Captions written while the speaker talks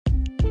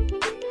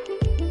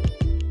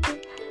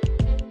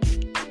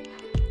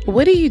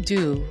What do you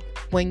do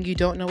when you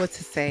don't know what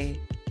to say?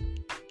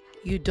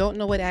 You don't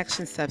know what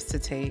action steps to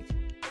take.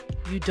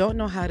 You don't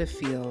know how to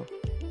feel.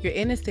 You're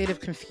in a state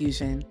of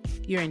confusion.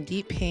 You're in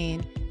deep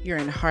pain. You're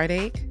in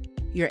heartache.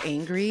 You're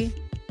angry.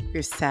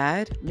 You're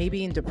sad,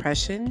 maybe in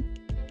depression.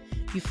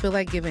 You feel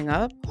like giving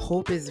up.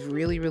 Hope is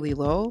really, really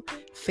low.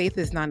 Faith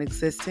is non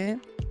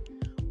existent.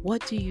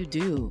 What do you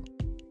do?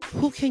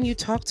 Who can you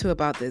talk to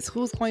about this?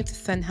 Who's going to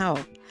send help?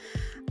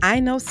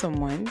 I know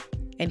someone,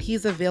 and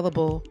he's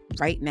available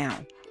right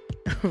now.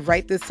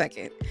 Right this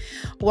second.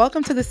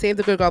 Welcome to the Save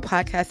the Good Girl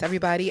podcast,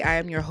 everybody. I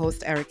am your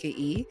host, Erica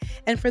E.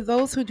 And for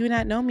those who do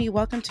not know me,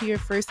 welcome to your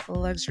first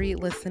luxury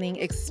listening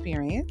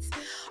experience.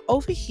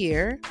 Over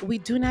here, we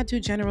do not do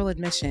general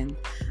admission.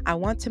 I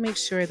want to make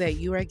sure that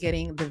you are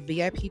getting the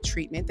VIP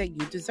treatment that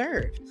you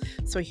deserve.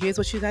 So here's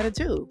what you got to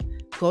do.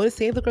 Go to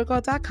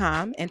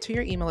SaveTheGoodGirl.com, enter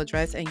your email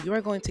address, and you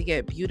are going to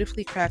get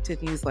beautifully crafted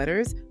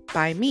newsletters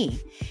by me.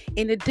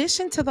 In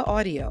addition to the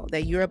audio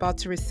that you're about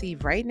to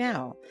receive right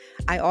now,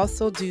 I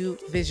also do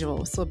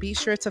visuals. So be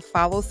sure to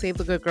follow Save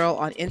the Good Girl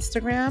on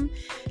Instagram,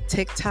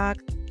 TikTok,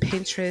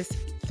 Pinterest,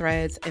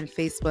 Threads, and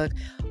Facebook.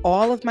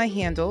 All of my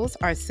handles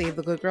are Save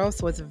the Good Girl,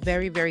 so it's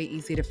very, very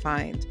easy to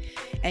find.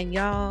 And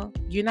y'all,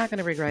 you're not going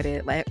to regret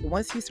it. Like,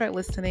 once you start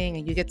listening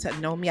and you get to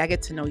know me, I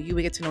get to know you,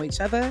 we get to know each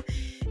other,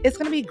 it's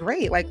going to be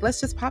great. Like, let's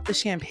just pop the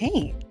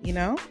champagne, you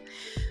know?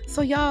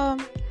 So y'all,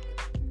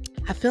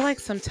 I feel like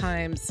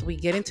sometimes we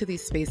get into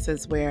these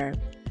spaces where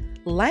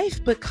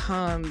life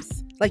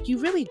becomes like you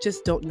really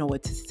just don't know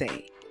what to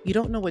say. You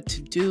don't know what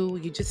to do.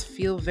 You just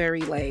feel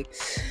very like,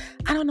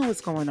 I don't know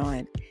what's going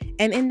on.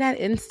 And in that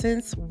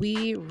instance,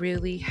 we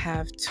really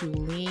have to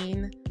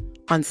lean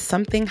on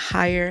something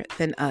higher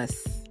than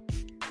us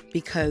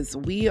because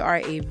we are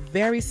a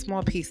very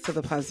small piece to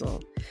the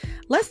puzzle.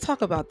 Let's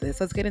talk about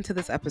this. Let's get into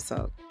this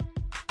episode.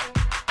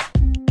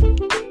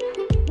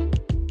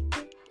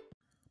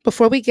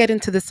 Before we get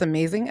into this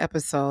amazing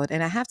episode,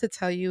 and I have to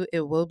tell you,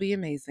 it will be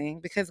amazing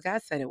because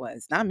God said it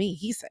was, not me,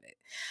 He said it.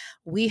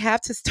 We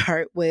have to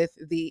start with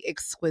the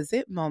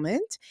exquisite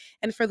moment.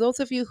 And for those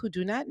of you who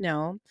do not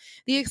know,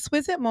 the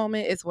exquisite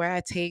moment is where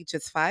I take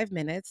just 5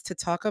 minutes to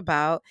talk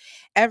about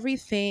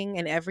everything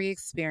and every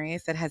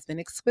experience that has been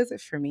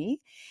exquisite for me.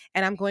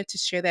 And I'm going to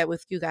share that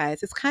with you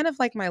guys. It's kind of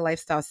like my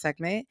lifestyle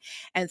segment.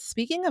 And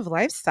speaking of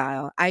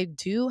lifestyle, I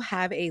do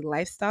have a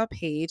lifestyle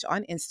page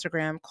on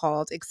Instagram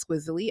called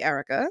Exquisitely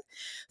Erica.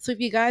 So if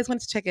you guys want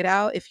to check it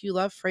out, if you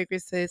love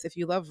fragrances, if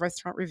you love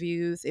restaurant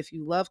reviews, if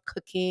you love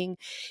cooking,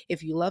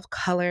 if you love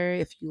color,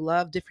 if you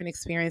love different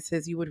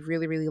experiences, you would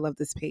really, really love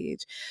this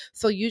page.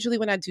 So usually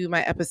when I do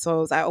my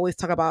episodes, I always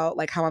talk about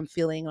like how I'm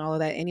feeling and all of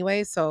that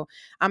anyway. So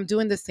I'm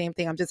doing the same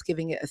thing. I'm just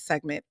giving it a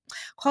segment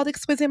called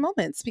Exquisite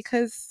Moments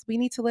because we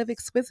need to live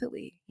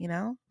exquisitely, you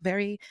know,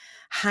 very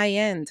high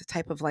end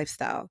type of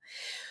lifestyle.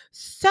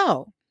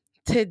 So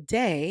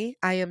today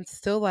I am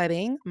still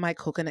lighting my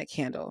coconut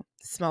candle.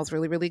 It smells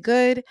really, really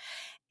good.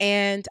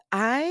 And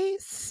I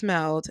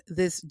smelled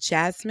this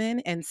jasmine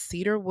and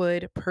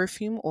cedarwood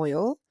perfume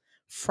oil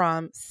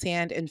from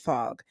Sand and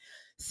Fog.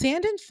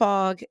 Sand and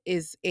Fog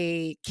is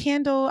a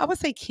candle, I would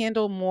say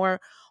candle more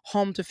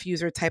home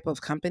diffuser type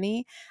of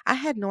company. I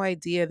had no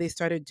idea they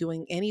started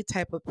doing any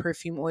type of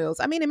perfume oils.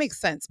 I mean, it makes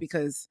sense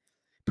because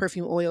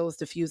perfume oils,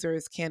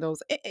 diffusers,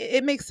 candles,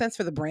 it makes sense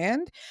for the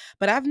brand,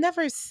 but I've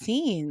never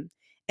seen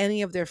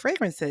any of their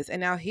fragrances. And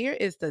now here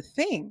is the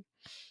thing.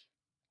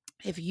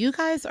 If you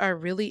guys are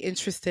really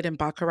interested in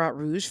Baccarat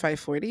Rouge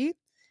 540,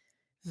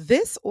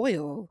 this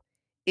oil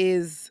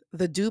is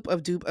the dupe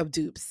of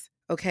dupes.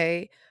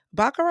 Okay.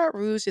 Baccarat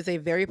Rouge is a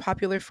very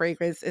popular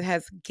fragrance. It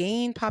has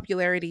gained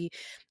popularity,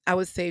 I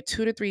would say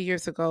 2 to 3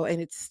 years ago, and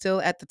it's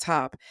still at the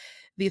top.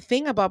 The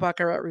thing about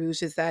Baccarat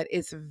Rouge is that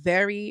it's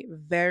very,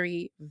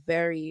 very,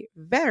 very,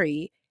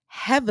 very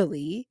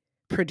heavily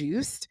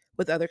produced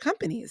with other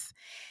companies.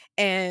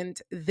 And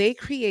they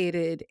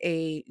created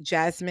a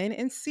jasmine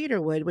and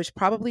cedarwood, which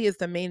probably is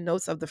the main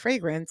notes of the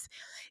fragrance.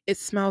 It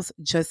smells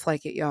just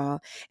like it, y'all.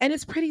 And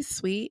it's pretty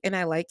sweet and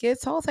I like it.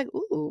 So I was like,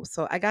 ooh,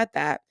 so I got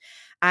that.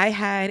 I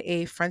had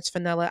a French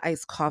vanilla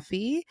iced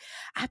coffee.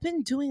 I've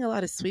been doing a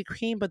lot of sweet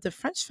cream, but the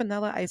French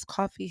vanilla iced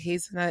coffee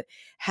hazelnut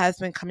has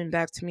been coming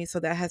back to me. So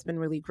that has been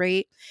really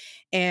great.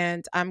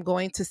 And I'm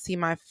going to see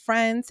my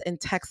friends in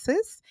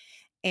Texas.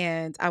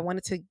 And I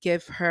wanted to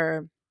give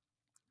her,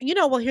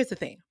 well, here's the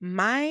thing.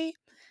 My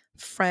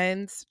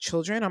friends'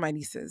 children are my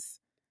nieces.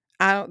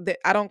 I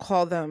don't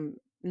call them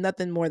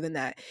nothing more than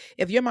that.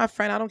 If you're my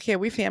friend, I don't care.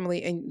 We're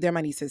family and they're my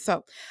nieces.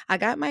 So I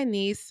got my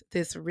niece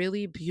this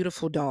really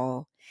beautiful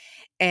doll,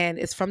 and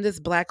it's from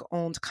this black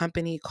owned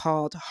company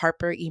called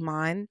Harper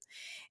Iman.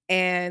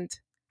 And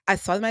I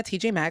saw them at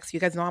TJ Maxx. You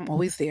guys know I'm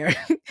always there.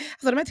 I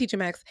saw them at TJ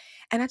Maxx,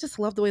 and I just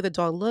love the way the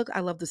doll looked.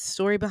 I love the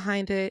story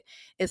behind it.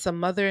 It's a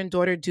mother and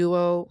daughter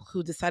duo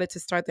who decided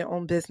to start their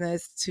own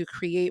business to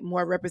create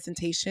more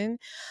representation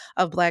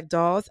of Black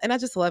dolls, and I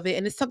just love it.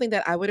 And it's something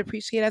that I would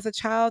appreciate as a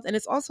child, and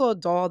it's also a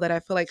doll that I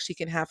feel like she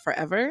can have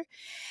forever.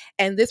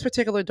 And this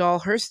particular doll,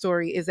 her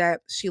story is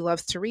that she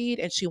loves to read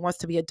and she wants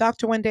to be a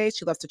doctor one day.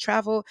 She loves to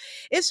travel.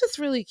 It's just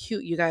really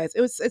cute, you guys.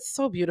 It's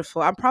so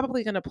beautiful. I'm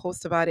probably gonna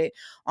post about it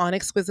on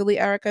Exquisitely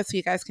Erica so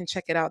you guys can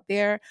check it out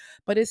there.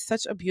 But it's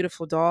such a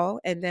beautiful doll.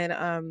 And then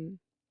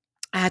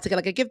I had to get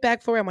like a gift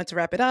bag for it. I went to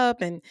wrap it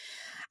up, and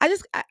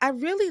I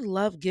really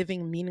love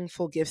giving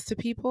meaningful gifts to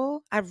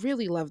people. I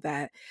really love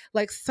that.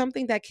 Like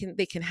something that can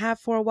they can have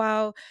for a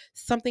while,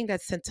 something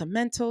that's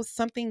sentimental,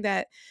 something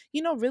that,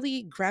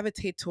 really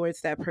gravitate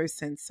towards that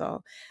person.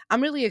 So I'm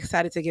really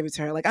excited to give it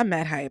to her. Like I'm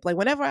mad hype. Like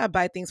whenever I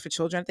buy things for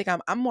children, I think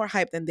I'm more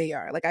hyped than they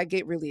are. Like I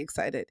get really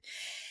excited.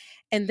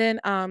 And then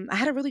I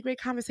had a really great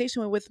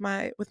conversation with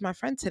my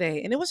friend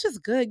today, and it was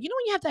just good. You know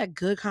when you have that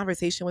good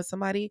conversation with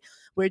somebody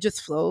where it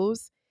just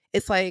flows?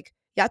 It's like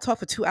y'all talk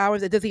for 2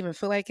 hours, it doesn't even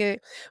feel like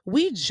it.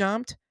 We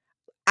jumped.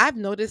 I've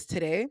noticed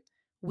today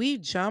we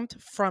jumped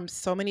from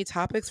so many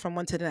topics from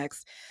one to the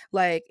next.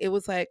 Like it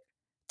was like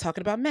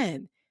talking about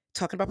men,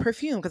 talking about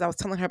perfume because I was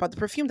telling her about the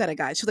perfume that I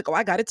got. She's like, "Oh,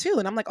 I got it too,"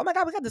 and I'm like, "Oh my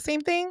god, we got the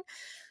same thing."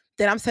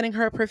 Then I'm sending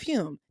her a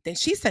perfume. Then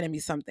she's sending me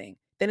something.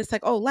 Then it's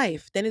like, oh,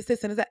 life. Then it's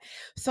this and it's that.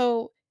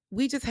 So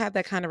we just have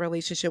that kind of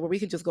relationship where we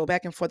can just go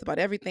back and forth about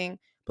everything.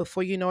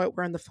 Before you know it,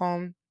 we're on the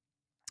phone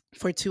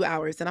for 2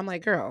 hours. And I'm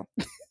like, girl.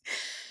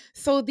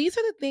 So these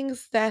are the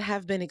things that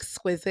have been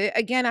exquisite.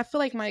 Again, I feel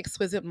like my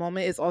exquisite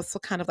moment is also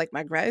kind of like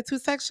my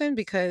gratitude section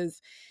because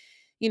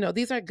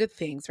these are good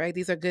things, right?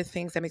 These are good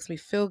things that makes me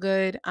feel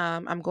good.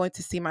 I'm going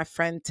to see my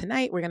friend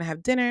tonight. We're going to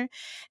have dinner,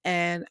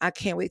 and I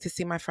can't wait to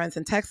see my friends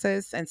in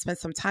Texas and spend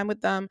some time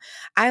with them.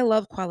 I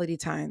love quality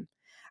time.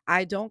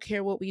 I don't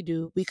care what we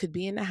do. We could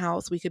be in the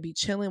house. We could be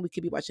chilling. We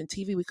could be watching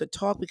TV. We could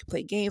talk. We could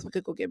play games. We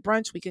could go get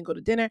brunch. We can go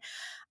to dinner.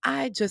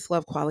 I just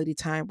love quality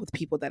time with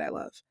people that I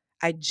love.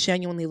 I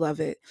genuinely love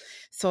it.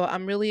 So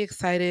I'm really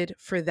excited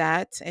for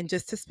that and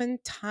just to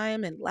spend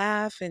time and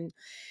laugh and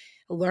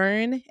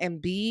learn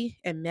and be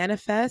and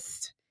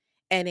manifest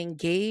and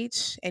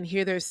engage and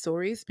hear their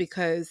stories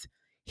because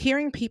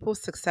hearing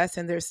people's success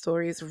and their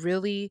stories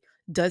really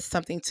does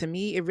something to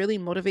me. It really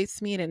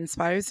motivates me and it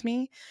inspires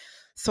me.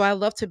 So I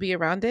love to be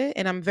around it.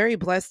 And I'm very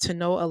blessed to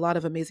know a lot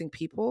of amazing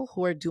people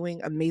who are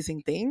doing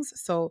amazing things.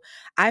 So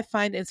I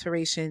find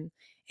inspiration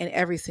in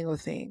every single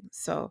thing.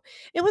 So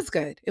it was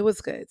good. It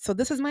was good. So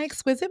this is my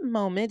exquisite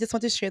moment. Just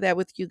want to share that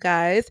with you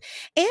guys.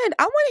 And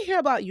I want to hear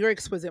about your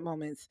exquisite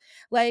moments.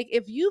 Like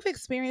if you've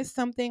experienced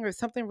something or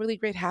something really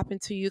great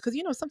happened to you, because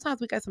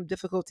sometimes we got some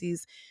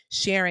difficulties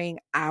sharing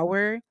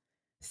our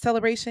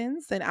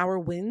celebrations and our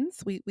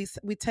wins.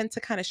 We tend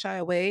to kind of shy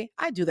away.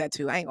 I do that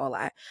too. I ain't gonna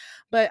lie.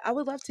 But I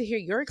would love to hear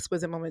your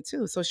exquisite moment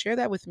too. So share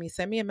that with me.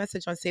 Send me a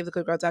message on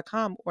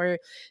savethegoodgirl.com or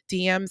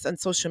DMs on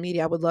social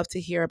media. I would love to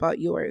hear about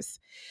yours.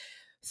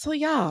 So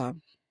y'all,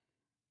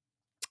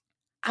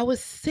 I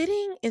was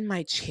sitting in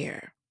my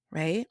chair,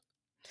 right?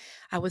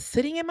 I was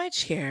sitting in my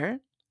chair.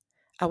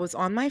 I was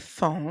on my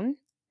phone,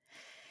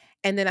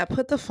 and then I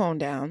put the phone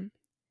down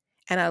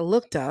and I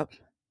looked up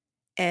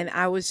and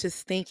I was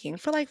just thinking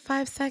for like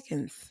 5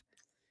 seconds.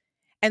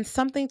 And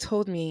something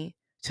told me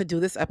to do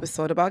this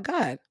episode about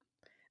God.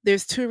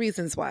 There's two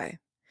reasons why.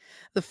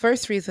 The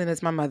first reason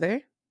is my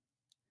mother,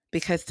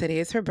 because today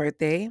is her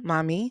birthday.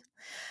 Mommy,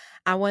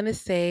 I want to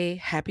say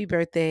happy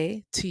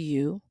birthday to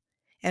you.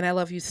 And I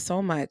love you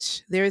so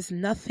much. There is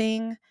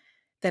nothing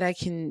that I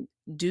can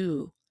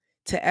do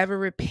to ever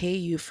repay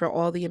you for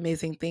all the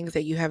amazing things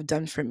that you have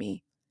done for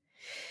me.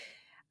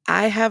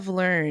 I have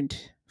learned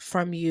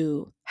from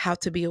you how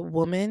to be a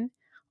woman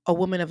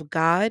of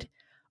God,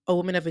 a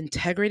woman of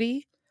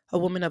integrity, a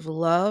woman of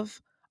love,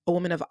 a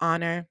woman of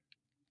honor,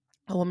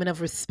 a woman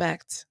of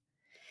respect.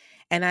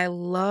 And I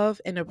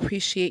love and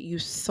appreciate you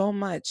so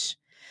much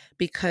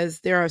because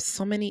there are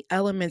so many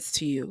elements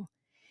to you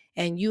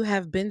and you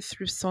have been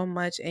through so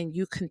much and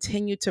you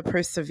continue to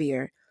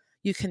persevere.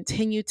 You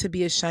continue to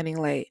be a shining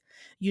light.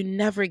 You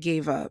never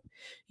gave up.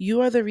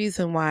 You are the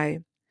reason why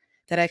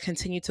that I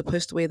continue to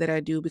push the way that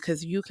I do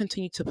because you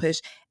continue to push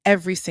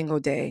every single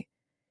day.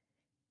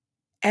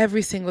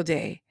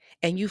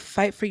 And you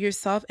fight for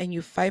yourself and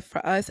you fight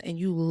for us and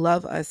you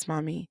love us,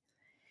 mommy.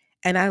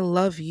 And I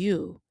love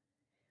you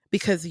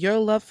because your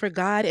love for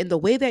God and the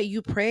way that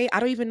you pray, I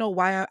don't even know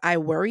why I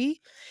worry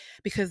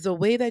because the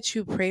way that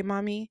you pray,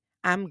 mommy,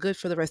 I'm good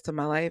for the rest of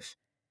my life.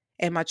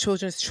 And my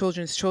children's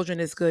children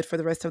is good for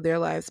the rest of their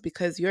lives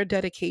because your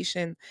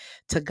dedication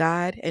to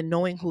God and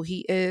knowing who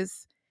He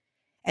is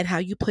and how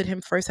you put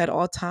Him first at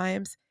all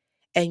times.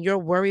 And your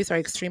worries are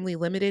extremely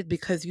limited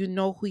because you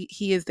know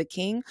he is the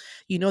king.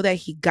 You know that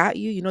He got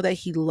you. You know that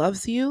He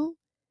loves you.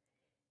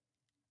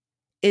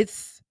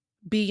 It's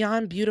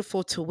beyond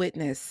beautiful to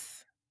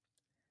witness.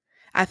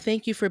 I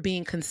thank you for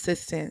being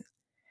consistent.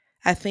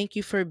 I thank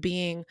you for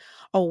being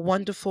a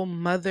wonderful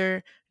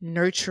mother,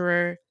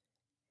 nurturer,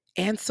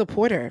 and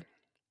supporter.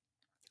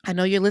 I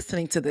know you're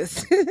listening to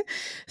this.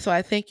 So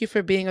I thank you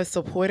for being a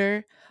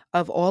supporter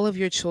of all of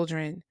your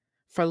children,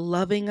 for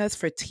loving us,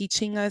 for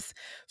teaching us,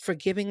 for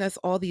giving us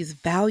all these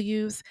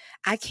values.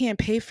 I can't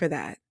pay for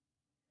that.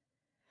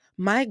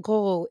 My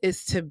goal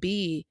is to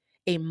be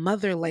a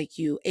mother like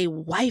you, a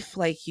wife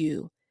like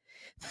you,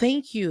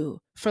 Thank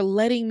you for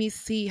letting me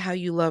see how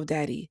you love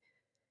daddy.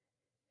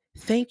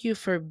 Thank you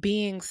for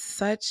being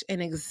such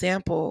an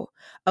example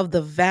of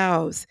the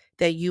vows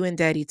that you and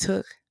daddy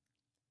took.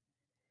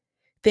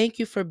 Thank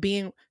you for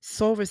being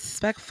so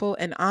respectful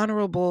and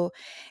honorable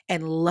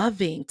and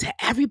loving to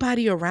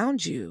everybody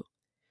around you,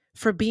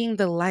 for being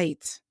the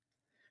light,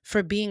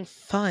 for being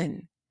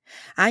fun.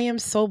 I am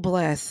so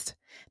blessed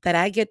that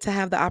I get to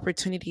have the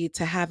opportunity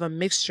to have a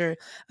mixture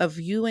of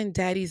you and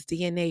daddy's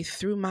DNA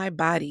through my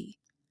body.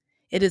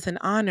 It is an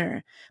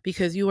honor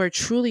because you are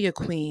truly a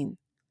queen.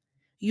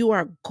 You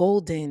are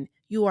golden.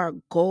 You are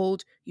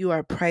gold. You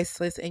are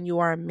priceless and you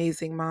are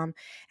amazing, mom.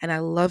 And I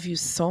love you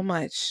so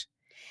much.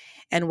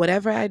 And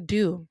whatever I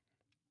do,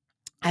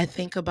 I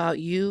think about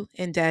you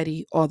and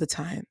daddy all the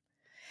time.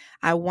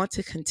 I want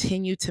to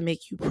continue to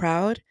make you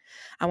proud.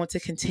 I want to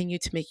continue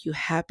to make you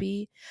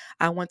happy.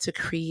 I want to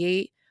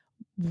create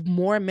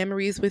more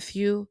memories with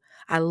you.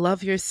 I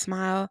love your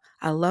smile.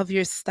 I love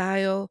your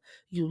style.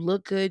 You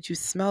look good. You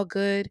smell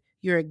good.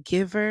 You're a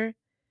giver.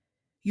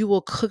 You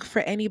will cook for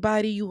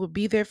anybody. You will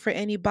be there for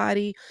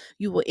anybody.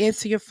 You will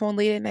answer your phone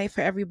late at night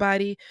for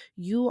everybody.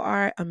 You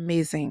are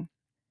amazing.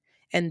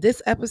 And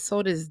this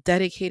episode is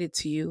dedicated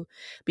to you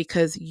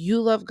because you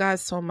love God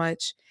so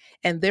much.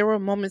 And there were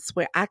moments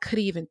where I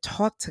couldn't even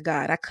talk to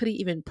God, I couldn't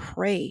even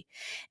pray.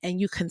 And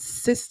you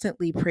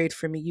consistently prayed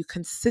for me. You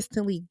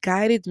consistently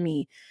guided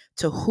me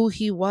to who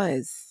He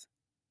was,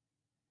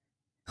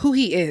 who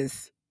He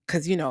is.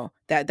 Because,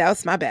 that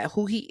was my bad,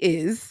 who He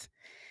is.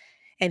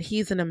 And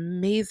He's an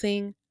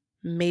amazing,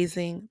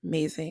 amazing,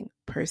 amazing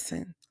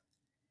person.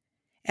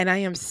 And I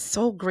am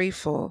so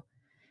grateful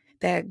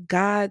that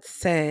God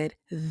said,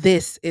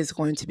 this is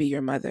going to be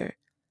your mother.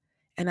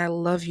 And I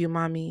love you,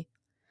 mommy.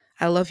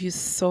 I love you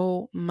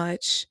so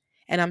much.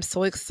 And I'm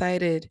so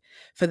excited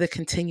for the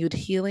continued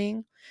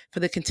healing,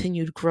 for the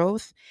continued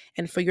growth,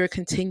 and for your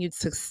continued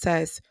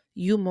success.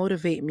 You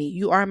motivate me.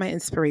 You are my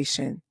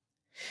inspiration.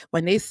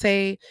 When they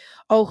say,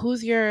 "Oh,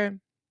 who's your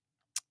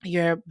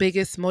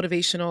biggest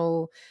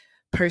motivational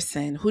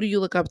person? Who do you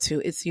look up to?"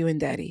 It's you and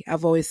daddy.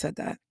 I've always said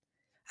that.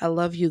 I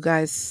love you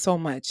guys so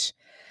much.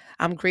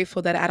 I'm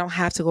grateful that I don't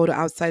have to go to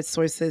outside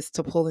sources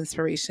to pull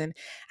inspiration.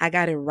 I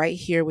got it right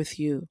here with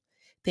you.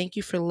 Thank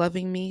you for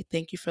loving me.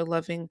 Thank you for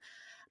loving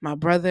my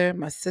brother,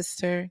 my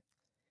sister.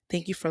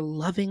 Thank you for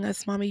loving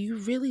us, mommy. You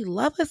really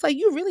love us. Like,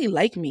 you really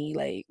like me.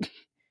 Like,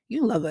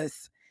 you love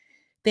us.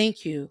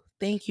 Thank you.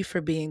 Thank you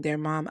for being there,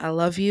 mom. I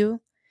love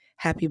you.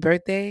 Happy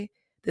birthday.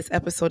 This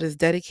episode is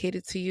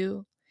dedicated to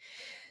you.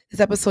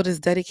 This episode is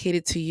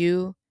dedicated to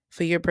you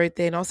for your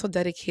birthday and also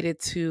dedicated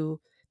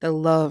to the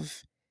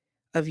love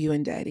of you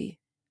and daddy.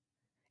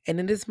 And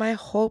it is my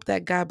hope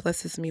that God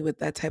blesses me with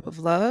that type of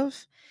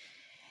love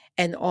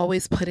and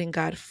always putting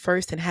God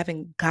first and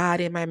having God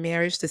in my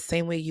marriage the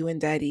same way you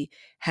and daddy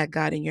had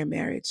God in your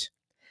marriage.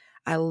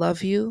 I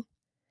love you.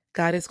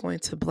 God is going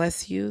to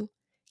bless you,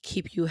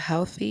 keep you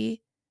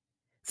healthy,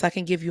 so I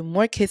can give you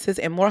more kisses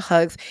and more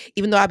hugs,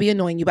 even though I'll be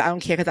annoying you, but I don't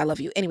care because I love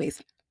you.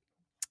 Anyways,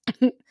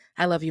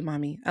 I love you,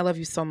 mommy. I love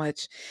you so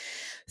much.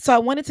 So I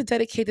wanted to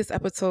dedicate this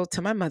episode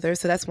to my mother.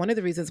 So that's one of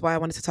the reasons why I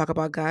wanted to talk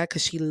about God,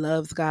 because she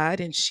loves God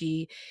and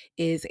she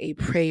is a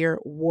prayer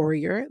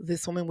warrior.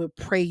 This woman would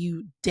pray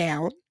you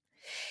down.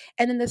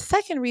 And then the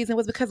second reason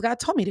was because God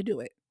told me to do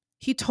it.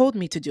 He told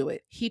me to do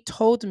it. He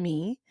told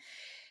me,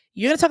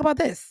 you're going to talk about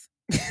this.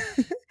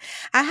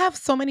 I have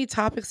so many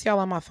topics, y'all,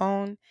 on my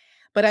phone,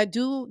 but I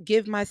do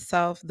give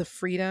myself the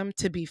freedom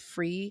to be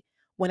free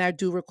when I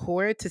do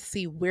record to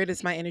see where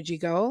does my energy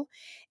go.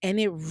 And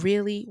it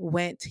really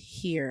went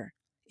here.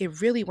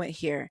 It really went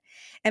here.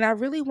 And I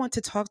really want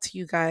to talk to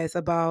you guys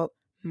about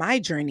my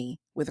journey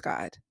with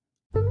God.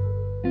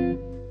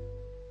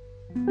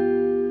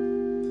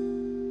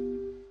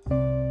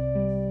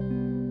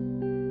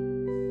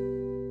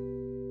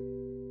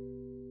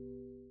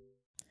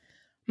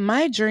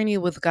 My journey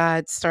with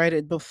God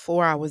started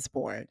before I was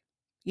born.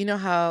 You know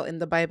how in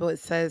the Bible it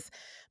says,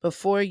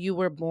 before you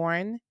were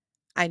born,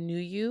 I knew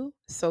you.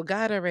 So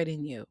God already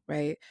knew,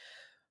 right?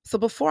 So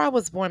before I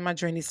was born, my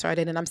journey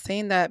started. And I'm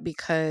saying that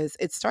because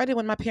it started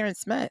when my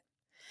parents met.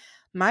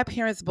 My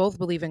parents both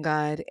believe in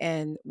God.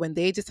 And when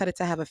they decided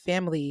to have a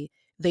family,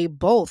 they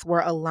both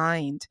were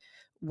aligned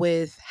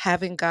with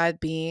having God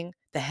being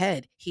the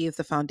head. He is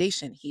the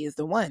foundation, He is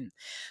the one.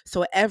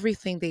 So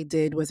everything they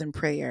did was in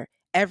prayer.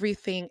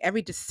 Everything,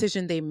 every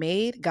decision they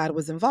made, God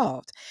was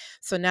involved.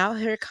 So now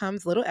here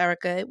comes little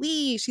Erica.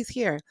 She's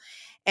here.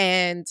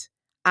 And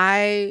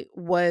I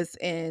was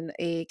in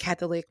a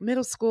Catholic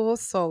middle school.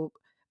 So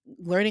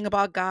learning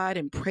about God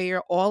and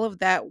prayer, all of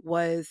that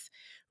was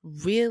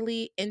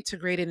really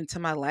integrated into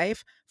my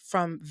life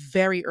from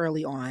very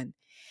early on.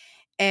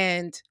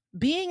 And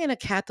being in a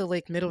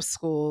Catholic middle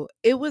school,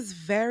 it was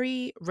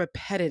very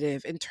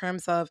repetitive in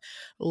terms of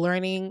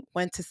learning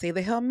when to say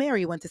the Hail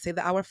Mary, when to say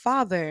the Our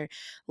Father,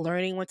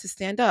 learning when to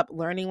stand up,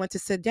 learning when to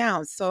sit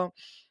down. So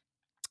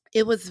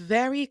it was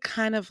very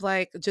kind of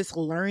like just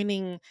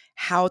learning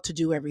how to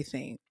do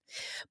everything.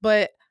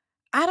 But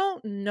I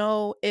don't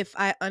know if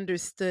I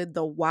understood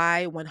the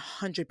why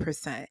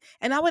 100%.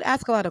 And I would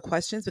ask a lot of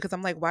questions because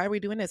I'm like, why are we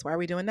doing this? Why are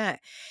we doing that?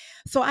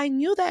 So I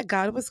knew that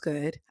God was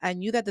good. I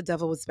knew that the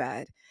devil was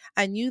bad.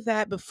 I knew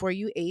that before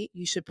you ate,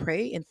 you should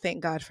pray and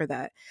thank God for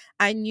that.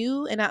 I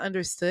knew and I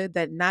understood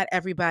that not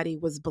everybody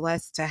was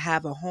blessed to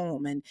have a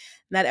home and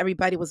not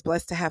everybody was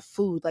blessed to have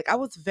food. Like I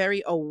was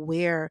very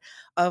aware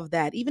of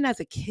that. Even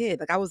as a kid,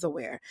 like I was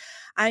aware.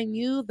 I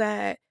knew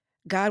that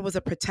God was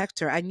a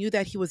protector. I knew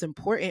that he was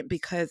important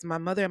because my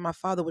mother and my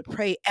father would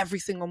pray every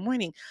single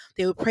morning.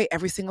 They would pray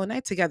every single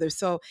night together.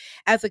 So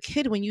as a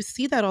kid, when you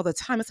see that all the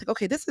time, it's like,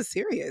 okay, this is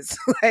serious.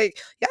 Like,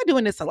 y'all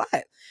doing this a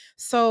lot.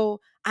 So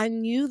I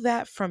knew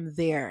that from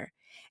there.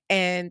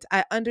 And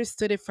I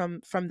understood it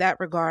from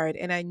that regard.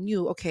 And I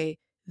knew, okay,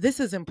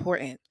 this is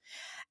important.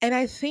 And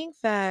I think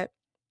that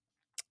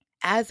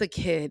as a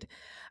kid,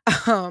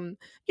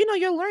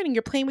 you're learning,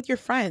 you're playing with your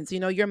friends,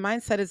 your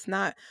mindset is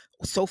not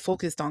so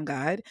focused on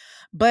God,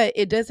 but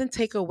it doesn't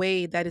take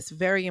away that it's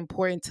very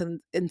important to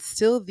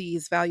instill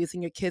these values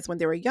in your kids when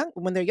they're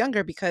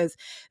younger, because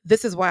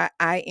this is why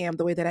I am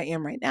the way that I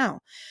am right now.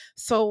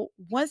 So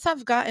once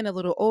I've gotten a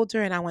little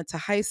older and I went to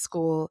high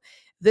school,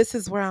 this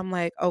is where I'm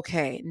like,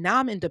 okay, now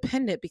I'm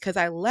independent because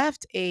I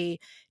left a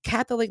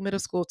Catholic middle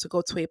school to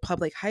go to a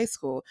public high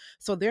school.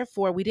 So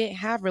therefore, we didn't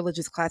have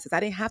religious classes. I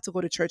didn't have to go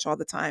to church all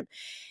the time.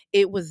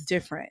 It was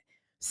different.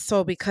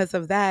 So because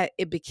of that,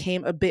 it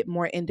became a bit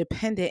more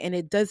independent. And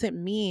it doesn't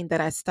mean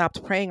that I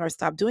stopped praying or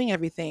stopped doing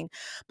everything,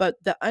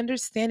 but the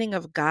understanding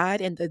of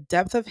God and the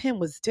depth of him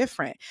was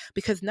different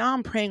because now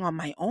I'm praying on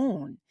my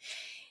own.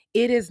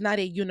 It is not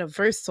a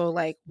universal,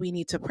 like, we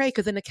need to pray.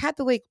 Because in the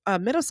Catholic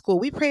middle school,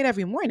 we prayed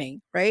every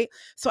morning, right?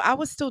 So I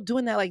was still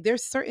doing that. Like,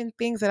 there's certain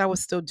things that I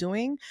was still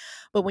doing.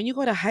 But when you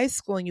go to high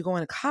school and you go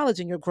into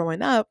college and you're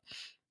growing up,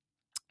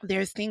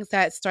 there's things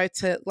that start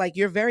to, like,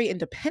 you're very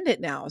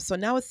independent now. So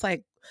now it's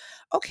like,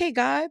 okay,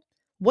 God,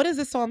 what does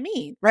this all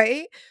mean?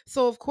 Right.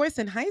 So, of course,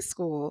 in high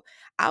school,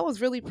 I was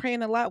really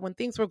praying a lot when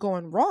things were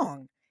going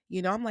wrong.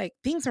 I'm like,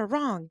 things are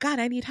wrong. God,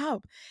 I need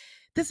help.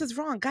 This is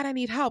wrong. God, I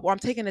need help. Or I'm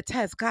taking a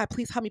test. God,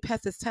 please help me pass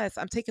this test.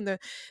 I'm taking the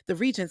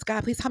regions.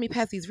 God, please help me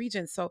pass these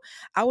regions. So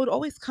I would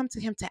always come to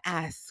him to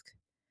ask,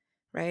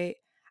 right?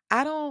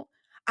 I don't,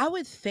 I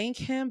would thank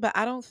him, but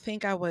I don't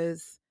think I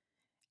was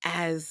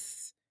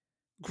as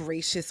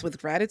gracious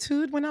with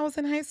gratitude when I was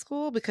in high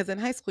school, because in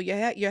high school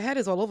your head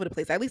is all over the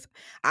place. At least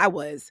I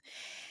was.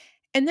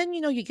 And then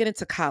you get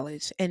into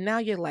college and now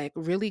you're like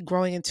really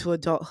growing into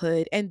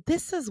adulthood, and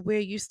this is where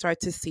you start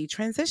to see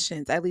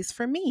transitions, at least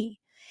for me.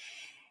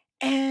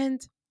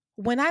 And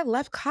when I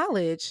left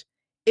college,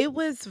 it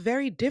was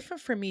very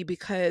different for me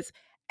because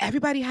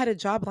everybody had a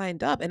job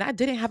lined up and I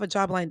didn't have a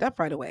job lined up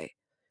right away.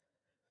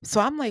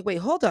 So I'm like, wait,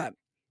 hold up.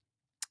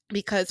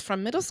 Because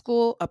from middle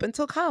school up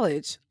until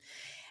college,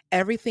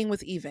 everything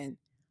was even.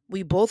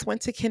 We both went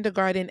to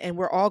kindergarten and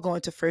we're all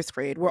going to first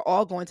grade. We're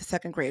all going to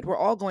second grade. We're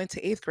all going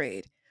to eighth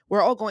grade.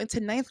 We're all going to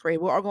ninth grade.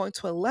 We're all going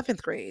to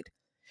 11th grade.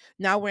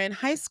 Now we're in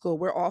high school.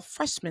 We're all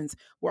freshmen.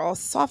 We're all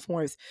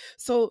sophomores.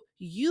 So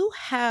you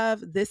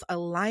have this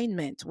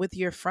alignment with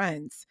your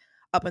friends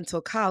up until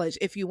college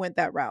if you went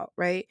that route,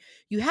 right?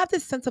 You have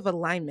this sense of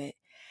alignment.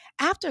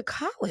 After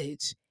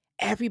college,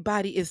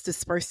 everybody is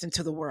dispersed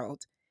into the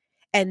world.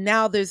 And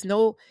now there's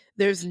no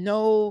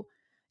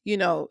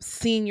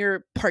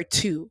senior part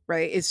two,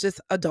 right? It's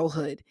just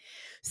adulthood.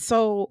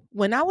 So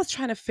when I was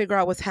trying to figure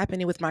out what's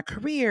happening with my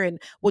career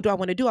and what do I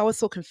want to do, I was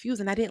so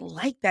confused and I didn't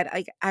like that.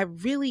 I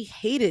really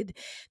hated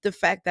the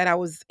fact that I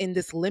was in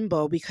this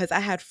limbo, because I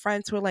had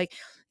friends who were like,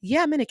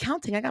 yeah, I'm in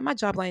accounting, I got my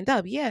job lined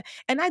up, yeah.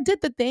 And I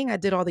did the thing, I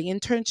did all the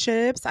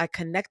internships, I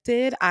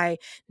connected, I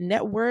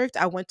networked,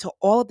 I went to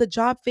all of the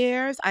job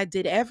fairs, I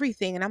did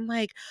everything. And I'm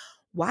like,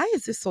 why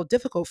is this so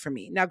difficult for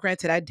me? Now,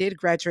 granted, I did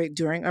graduate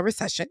during a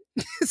recession,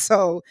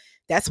 so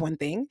that's one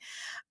thing.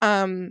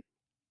 Um,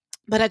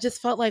 but I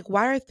just felt like,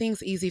 why are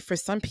things easy for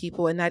some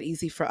people and not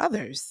easy for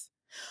others?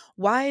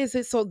 Why is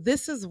it so?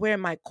 This is where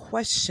my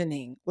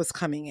questioning was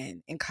coming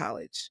in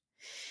college.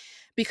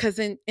 Because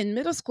in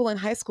middle school and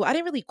high school, I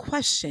didn't really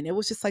question. It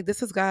was just like,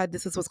 this is God,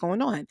 this is what's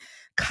going on.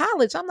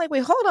 College, I'm like,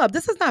 wait, hold up,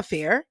 this is not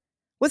fair.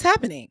 What's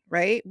happening,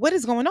 right? What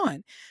is going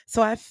on?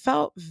 So I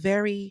felt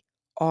very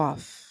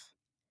off.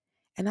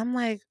 And I'm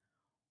like,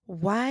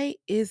 why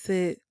is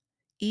it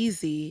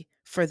easy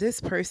for this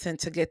person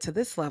to get to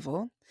this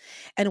level?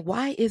 And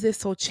why is it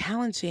so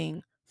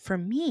challenging for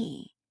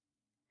me?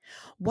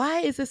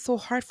 Why is it so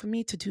hard for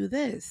me to do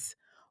this?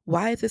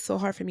 Why is it so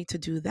hard for me to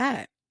do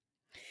that?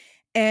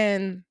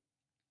 And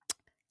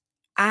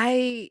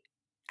I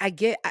I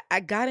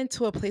got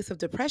into a place of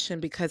depression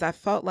because I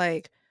felt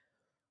like,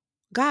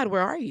 God,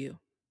 where are you?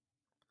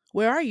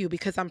 Where are you?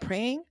 Because I'm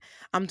praying,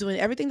 I'm doing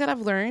everything that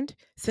I've learned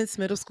since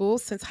middle school,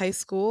 since high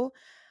school.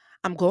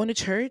 I'm going to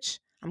church.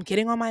 I'm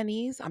getting on my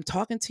knees. I'm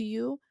talking to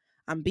you.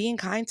 I'm being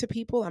kind to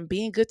people. I'm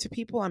being good to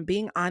people. I'm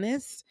being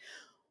honest.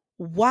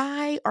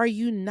 Why are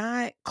you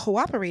not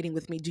cooperating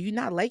with me? Do you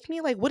not like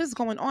me? Like, what is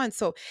going on?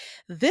 So,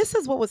 this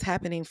is what was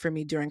happening for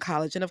me during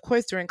college. And of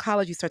course, during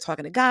college, you start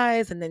talking to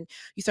guys and then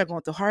you start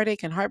going through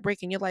heartache and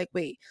heartbreak. And you're like,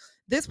 wait,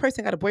 this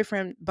person got a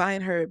boyfriend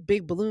buying her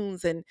big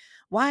balloons. And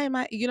why am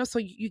I, so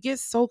you get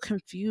so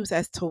confused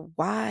as to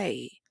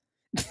why.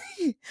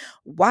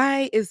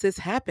 Why is this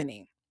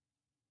happening?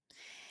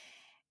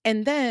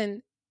 And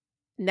then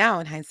now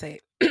in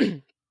hindsight,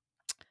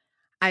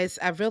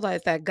 I've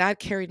realized that God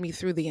carried me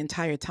through the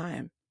entire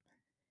time.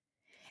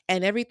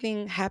 And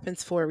everything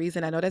happens for a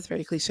reason. I know that's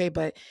very cliche,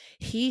 but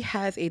he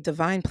has a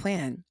divine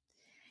plan.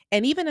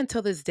 And even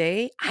until this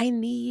day, I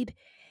need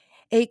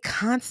a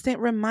constant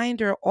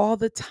reminder all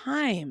the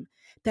time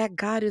that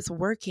God is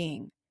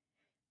working.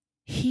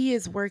 He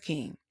is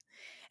working,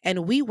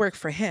 and we work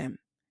for him.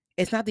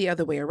 It's not the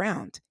other way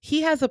around.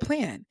 He has a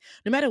plan.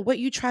 No matter what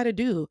you try to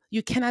do,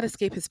 you cannot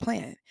escape his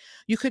plan.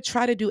 You could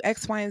try to do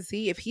X, Y, and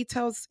Z. If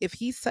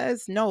he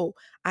says, no,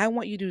 I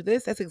want you to do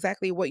this, that's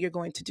exactly what you're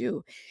going to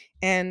do.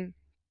 And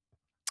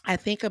I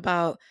think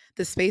about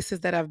the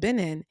spaces that I've been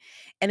in,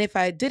 and if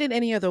I did it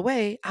any other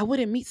way, I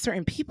wouldn't meet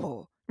certain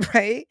people,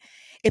 right?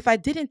 If I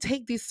didn't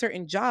take these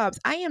certain jobs,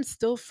 I am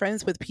still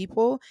friends with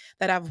people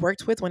that I've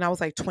worked with when I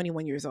was like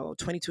 21 years old,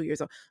 22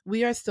 years old.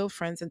 We are still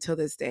friends until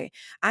this day.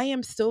 I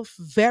am still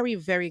very,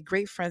 very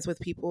great friends with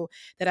people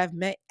that I've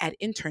met at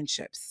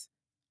internships,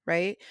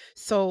 right?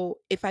 So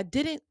if I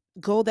didn't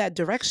go that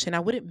direction, I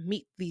wouldn't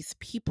meet these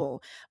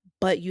people.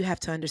 But you have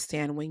to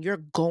understand when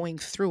you're going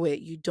through it,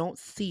 you don't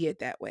see it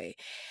that way.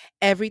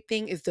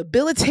 Everything is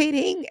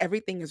debilitating,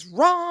 everything is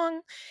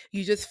wrong.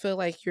 You just feel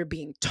like you're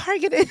being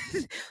targeted.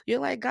 You're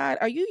like, God,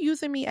 are you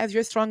using me as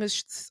your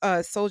strongest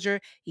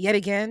soldier yet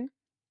again?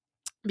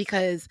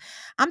 Because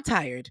I'm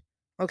tired.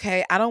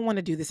 Okay. I don't want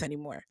to do this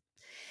anymore.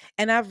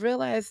 And I've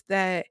realized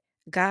that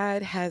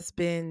God has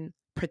been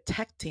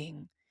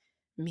protecting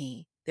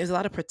me. There's a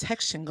lot of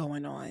protection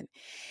going on.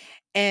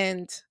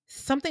 And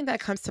something that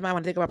comes to mind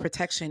when I think about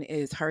protection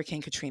is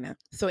Hurricane Katrina.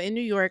 So in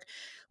New York,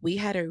 we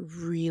had a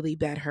really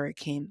bad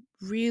hurricane,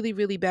 really,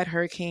 really bad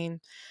hurricane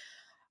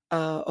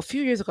a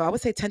few years ago. I would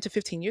say 10 to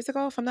 15 years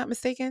ago, if I'm not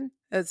mistaken.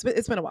 It's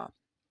been a while,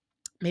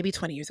 maybe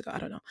 20 years ago. I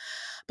don't know.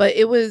 But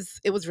it was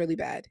really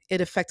bad.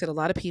 It affected a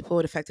lot of people.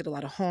 It affected a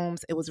lot of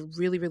homes. It was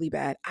really, really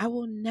bad. I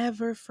will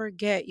never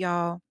forget,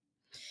 y'all.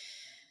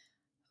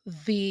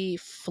 The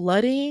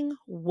flooding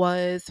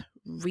was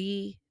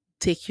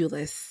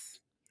ridiculous.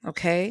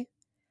 Okay.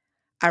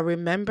 I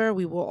remember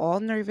we were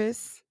all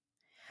nervous.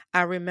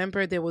 I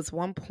remember there was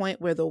one point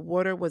where the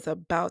water was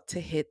about to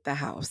hit the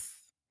house.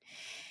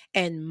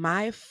 And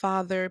my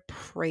father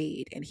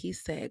prayed and he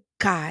said,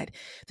 God,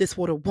 this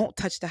water won't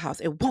touch the house.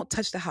 It won't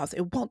touch the house.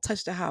 It won't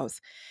touch the house.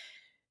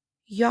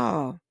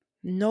 Y'all,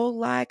 no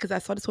lie, because I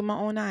saw this with my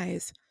own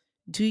eyes.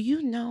 Do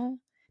you know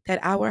that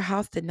our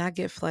house did not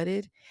get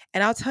flooded?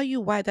 And I'll tell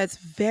you why that's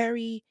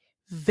very,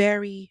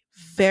 very,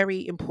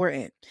 very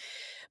important.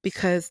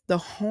 Because the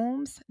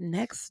homes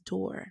next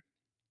door,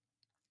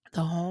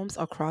 the homes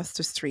across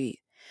the street,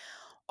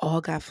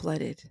 all got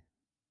flooded.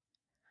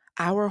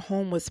 Our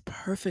home was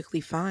perfectly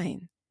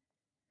fine.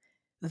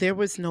 There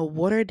was no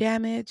water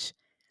damage.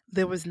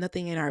 There was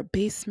nothing in our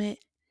basement,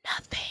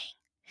 nothing.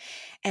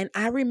 And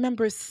I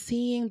remember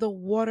seeing the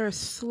water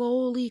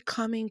slowly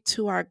coming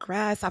to our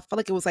grass. I felt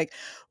like it was like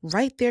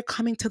right there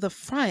coming to the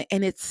front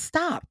and it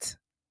stopped.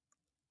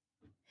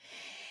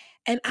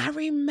 And I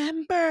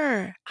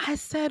remember I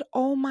said,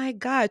 oh my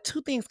God,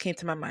 two things came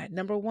to my mind.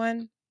 Number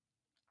one,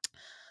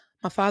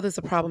 my father's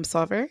a problem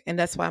solver. And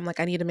that's why I'm like,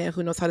 I need a man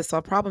who knows how to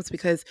solve problems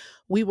because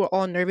we were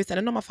all nervous. And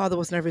I know my father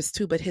was nervous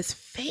too, but his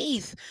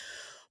faith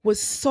was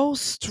so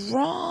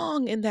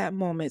strong in that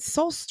moment,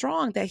 so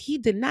strong that he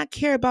did not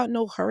care about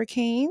no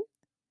hurricane.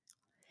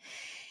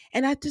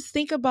 And I just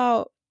think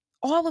about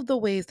all of the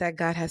ways that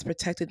God has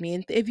protected me.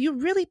 And if you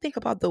really think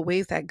about the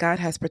ways that God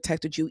has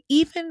protected you,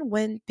 even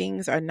when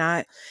things are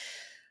not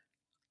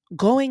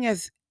going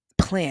as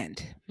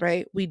planned,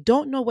 right? We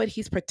don't know what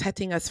he's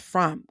protecting us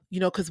from,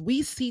 because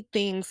we see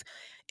things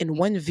in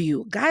one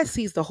view. God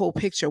sees the whole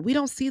picture. We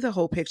don't see the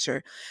whole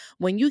picture.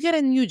 When you get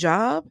a new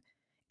job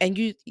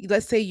and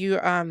let's say you're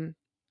well,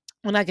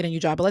 not get a new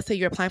job, but let's say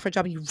you're applying for a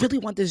job and you really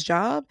want this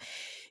job,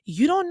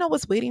 you don't know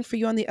what's waiting for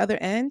you on the other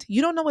end.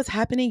 You don't know what's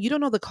happening. You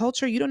don't know the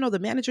culture. You don't know the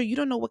manager. You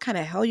don't know what kind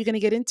of hell you're going to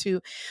get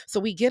into.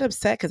 So we get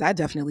upset, because I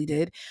definitely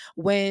did,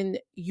 when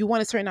you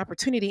want a certain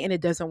opportunity and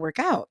it doesn't work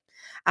out.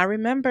 I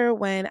remember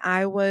when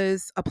I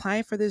was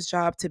applying for this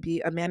job to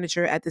be a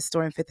manager at this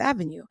store in Fifth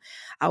Avenue.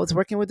 I was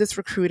working with this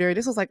recruiter.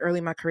 This was like early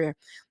in my career.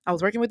 I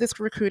was working with this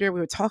recruiter. We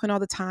were talking all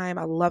the time.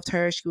 I loved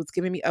her. She was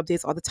giving me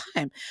updates all the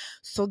time.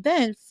 So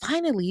then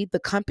finally, the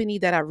company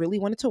that I really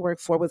wanted to work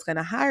for was going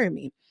to hire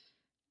me.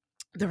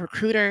 The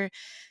recruiter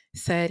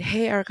said,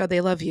 "Hey, Erica,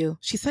 they love you."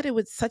 She said it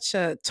with such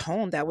a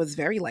tone that was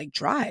very like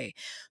dry.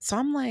 So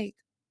I'm like,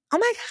 "Oh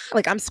my God,"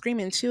 like I'm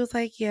screaming. She was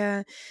like,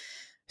 "Yeah."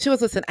 She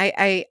was, "Listen,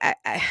 I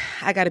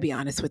got to be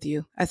honest with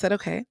you." I said,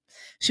 "Okay."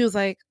 She was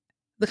like,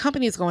 "The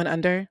company is going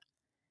under.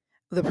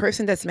 The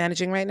person that's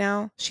managing right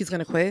now, she's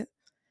going to quit,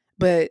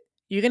 but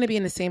You're going to be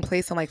in the same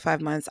place in like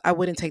 5 months. I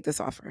wouldn't take this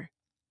offer.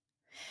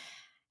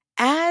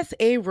 As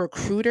a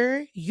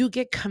recruiter, you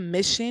get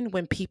commission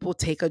when people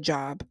take a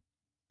job.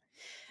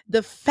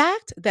 The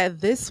fact that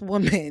this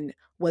woman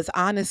was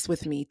honest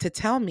with me to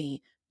tell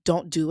me,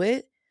 don't do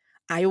it.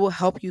 I will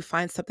help you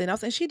find something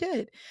else. And she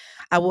did.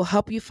 I will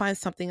help you find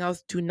something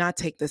else. Do not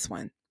take this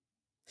one.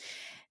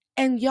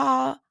 And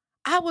y'all,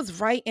 I was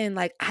writing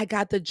like I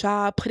got the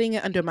job, putting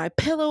it under my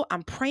pillow.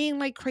 I'm praying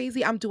like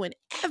crazy. I'm doing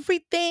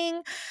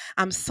everything.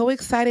 I'm so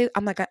excited.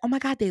 I'm like, oh my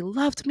God, they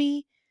loved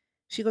me.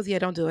 She goes, yeah,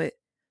 don't do it.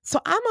 So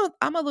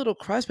I'm a little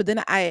crushed, but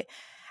then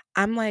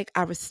I'm like,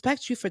 I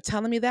respect you for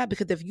telling me that,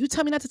 because if you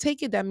tell me not to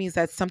take it, that means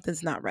that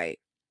something's not right.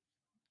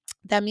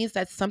 That means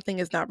that something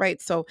is not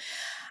right. So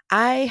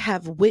I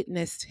have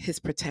witnessed his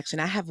protection.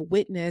 I have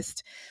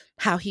witnessed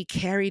how he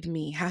carried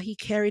me, how he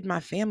carried my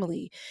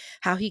family,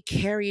 how he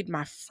carried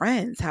my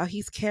friends, how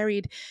he's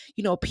carried,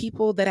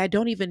 people that I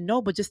don't even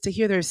know, but just to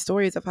hear their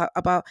stories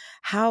about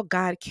how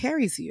God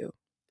carries you.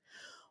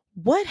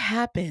 What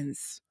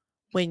happens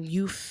when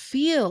you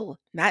feel,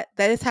 not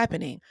that it's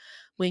happening,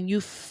 when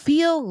you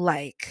feel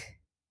like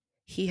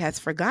he has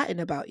forgotten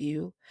about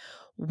you?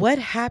 What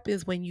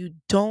happens when you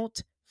don't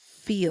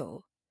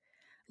feel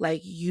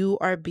like you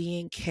are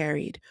being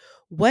carried?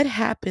 What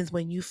happens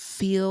when you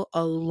feel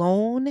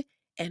alone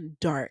and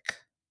dark?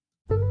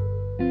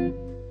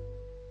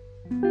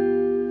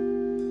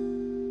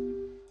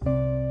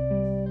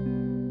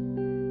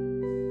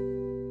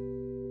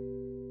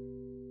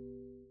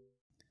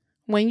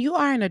 When you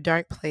are in a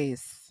dark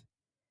place,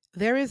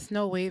 there is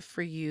no way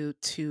for you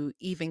to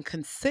even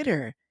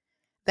consider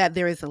that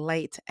there is a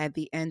light at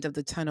the end of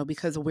the tunnel,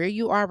 because where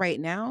you are right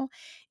now,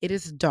 it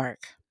is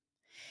dark.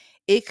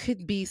 It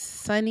could be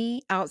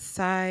sunny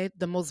outside,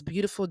 the most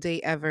beautiful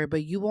day ever,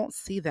 but you won't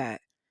see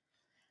that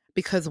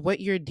because what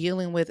you're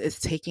dealing with is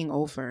taking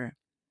over.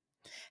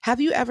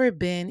 Have you ever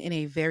been in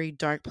a very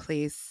dark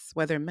place,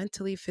 whether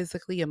mentally,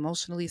 physically,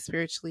 emotionally,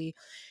 spiritually?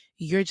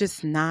 You're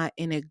just not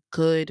in a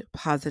good,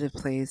 positive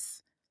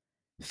place.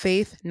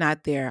 Faith,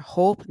 not there.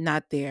 Hope,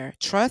 not there.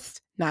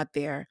 Trust, not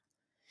there.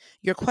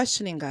 You're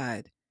questioning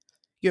God.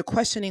 You're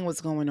questioning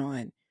what's going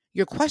on.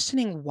 You're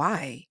questioning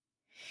why.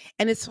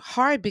 And it's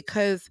hard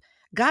because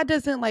God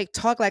doesn't like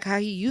talk like how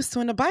he used to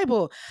in the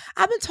Bible.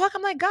 I've been talking,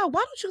 I'm like, God,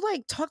 why don't you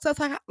like talk to us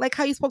like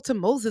how you spoke to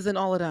Moses and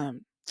all of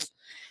them?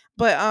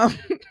 But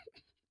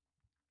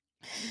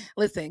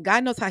listen,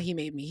 God knows how he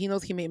made me. He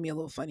knows he made me a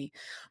little funny.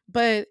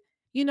 But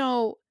you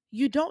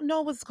don't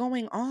know what's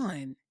going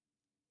on.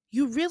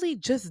 You really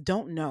just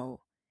don't know.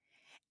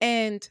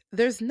 And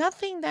there's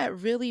nothing that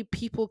really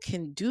people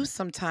can do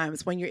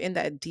sometimes when you're in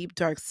that deep,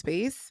 dark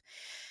space,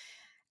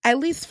 at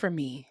least for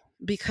me,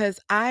 because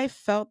I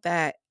felt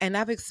that and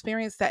I've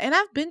experienced that. And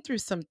I've been through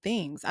some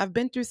things. I've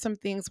been through some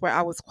things where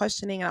I was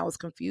questioning and I was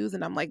confused.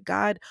 And I'm like,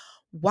 God,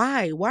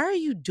 why? Why are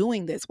you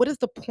doing this? What is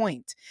the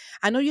point?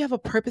 I know you have a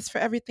purpose for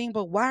everything,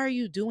 but why are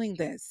you doing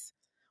this?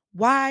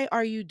 Why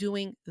are you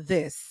doing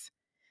this?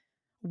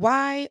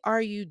 Why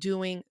are you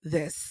doing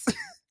this?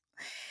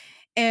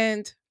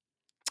 And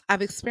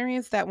I've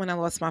experienced that when I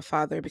lost my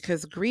father,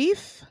 because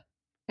grief,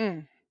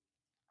 mm,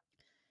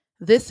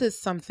 this is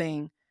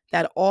something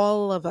that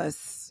all of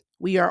us,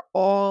 we are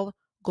all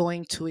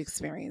going to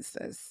experience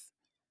this.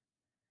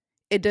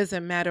 It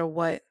doesn't matter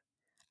what.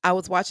 I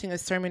was watching a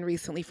sermon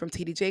recently from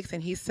TD Jakes,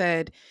 and he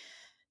said,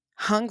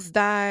 hunks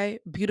die,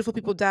 beautiful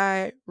people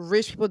die,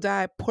 rich people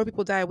die, poor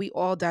people die. We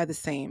all die the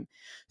same.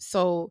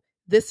 So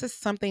this is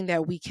something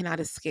that we cannot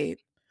escape.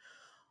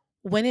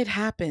 When it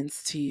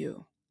happens to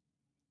you,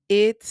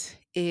 it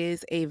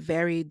is a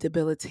very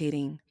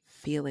debilitating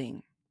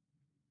feeling.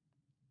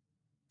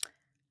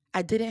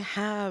 I didn't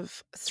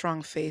have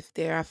strong faith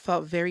there. I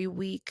felt very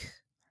weak.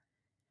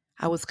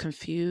 I was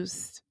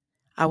confused.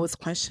 I was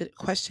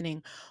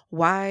questioning,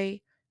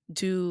 why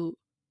do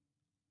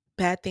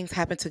bad things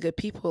happen to good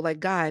people? Like,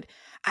 God,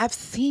 I've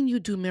seen you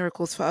do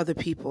miracles for other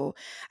people.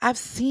 I've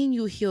seen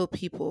you heal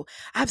people.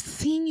 I've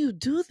seen you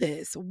do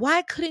this.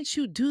 Why couldn't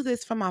you do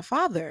this for my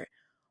father?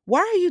 Why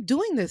are you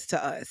doing this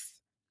to us?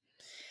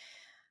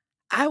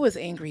 I was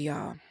angry,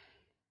 y'all.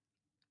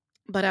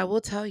 But I will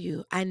tell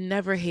you, I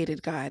never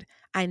hated God.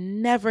 I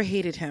never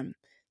hated him.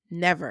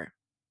 Never.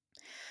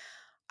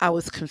 I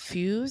was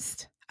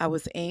confused. I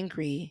was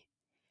angry.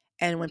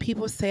 And when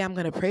people say, I'm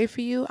going to pray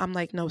for you, I'm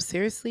like, no,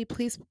 seriously,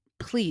 please,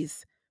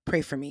 please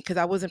pray for me, because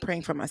I wasn't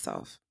praying for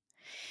myself.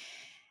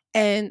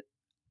 And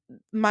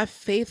my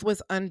faith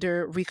was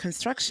under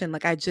reconstruction.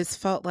 Like, I just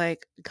felt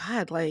like,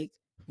 God, like,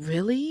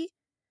 really?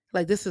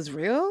 Like, this is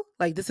real?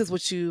 Like, this is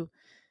what you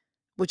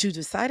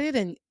decided?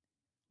 And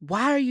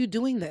why are you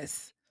doing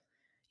this?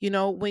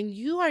 When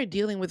you are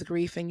dealing with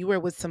grief and you are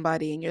with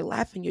somebody and you're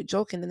laughing, you're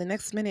joking, and the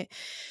next minute,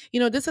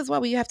 this is why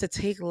we have to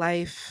take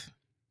life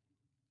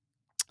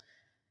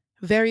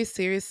very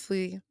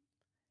seriously.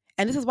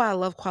 And this is why I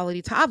love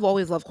quality time. I've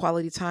always loved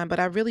quality time, but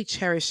I really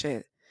cherish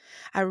it.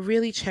 I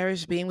really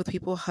cherish being with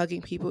people,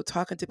 hugging people,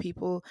 talking to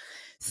people,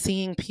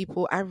 seeing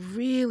people. I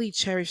really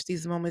cherish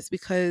these moments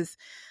because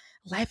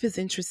life is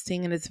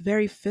interesting and it's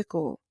very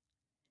fickle.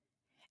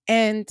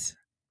 And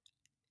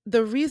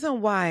the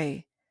reason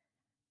why,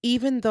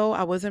 even though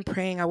I wasn't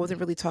praying, I wasn't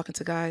really talking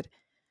to God,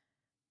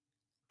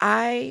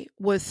 I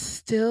was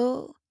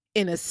still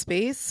in a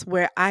space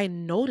where I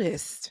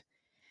noticed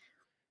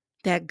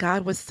that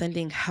God was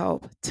sending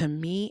help to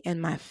me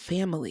and my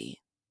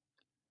family.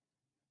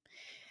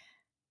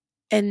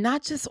 And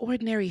not just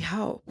ordinary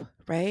help,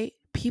 right?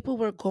 People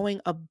were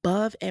going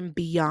above and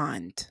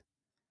beyond.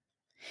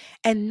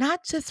 And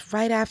not just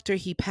right after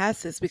he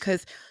passes,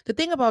 because the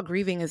thing about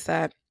grieving is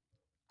that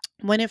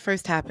when it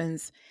first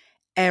happens,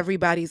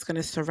 everybody's going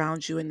to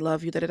surround you and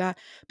love you, da da da.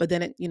 But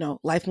then,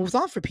 life moves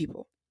on for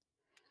people.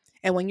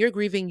 And when you're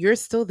grieving, you're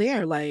still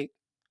there. Like,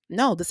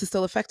 no, this is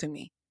still affecting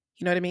me.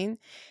 You know what I mean?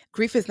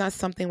 Grief is not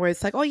something where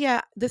it's like, oh, yeah,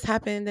 this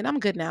happened and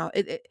I'm good now.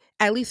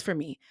 At least for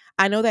me.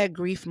 I know that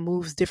grief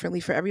moves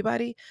differently for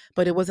everybody,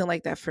 but it wasn't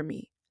like that for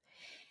me.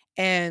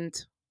 And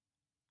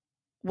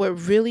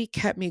what really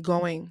kept me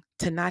going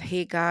to not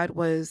hate God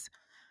was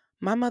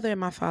my mother and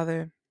my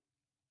father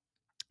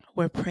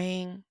were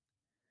praying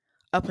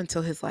up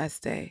until his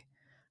last day.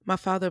 My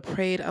father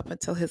prayed up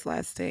until his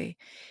last day.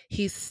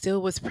 He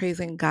still was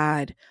praising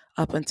God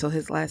up until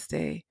his last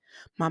day.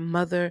 My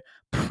mother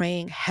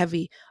praying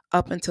heavy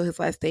up until his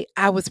last day.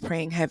 I was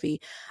praying heavy.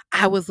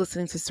 I was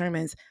listening to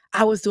sermons.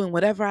 I was doing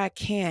whatever I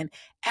can.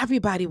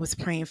 Everybody was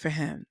praying for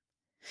him.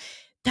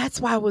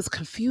 That's why I was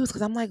confused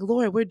because I'm like,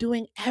 Lord, we're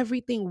doing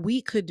everything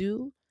we could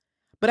do,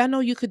 but I know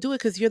you could do it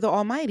because you're the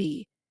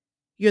Almighty.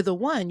 You're the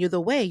one, you're the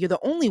way, you're the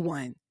only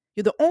one.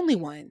 You're the only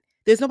one.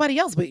 There's nobody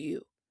else but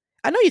you.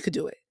 I know you could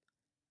do it.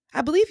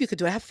 I believe you could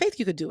do it. I have faith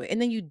you could do it.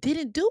 And then you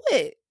didn't do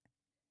it.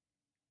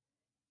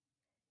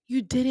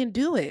 You didn't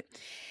do it.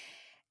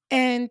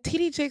 And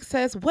TD Jake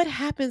says, what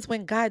happens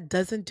when God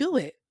doesn't do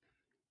it?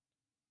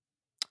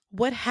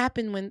 What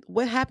happens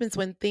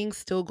when things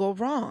still go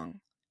wrong?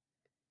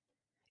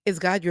 Is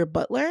God your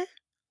butler?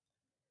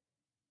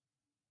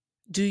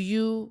 Do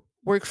you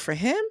work for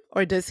him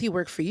or does he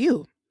work for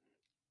you?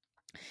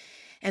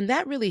 And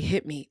that really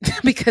hit me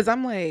because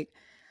I'm like,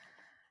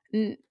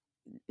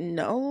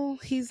 no,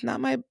 he's not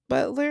my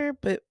butler,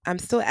 but I'm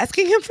still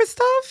asking him for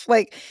stuff.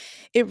 Like,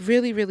 it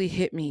really, really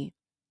hit me.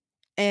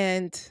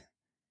 And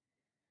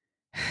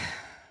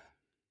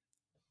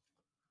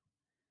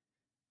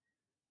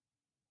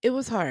it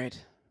was hard.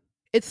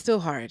 It's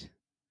still hard.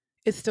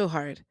 It's still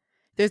hard.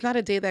 There's not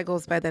a day that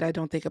goes by that I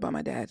don't think about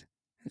my dad.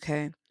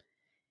 Okay.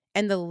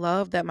 And the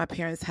love that my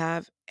parents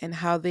have and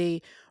how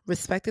they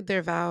respected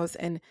their vows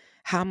and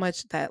how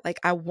much that, like,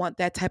 I want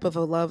that type of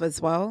a love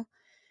as well.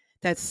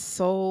 That's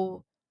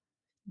so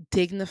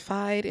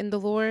dignified in the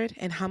Lord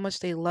and how much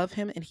they love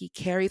him and he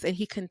carries and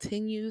he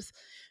continues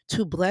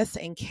to bless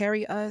and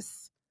carry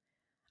us.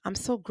 I'm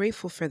so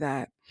grateful for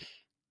that.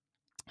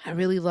 I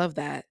really love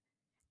that.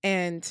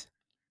 And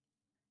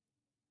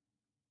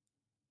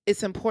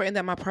it's important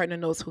that my partner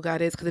knows who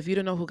God is because if you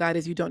don't know who God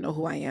is, you don't know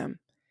who I am.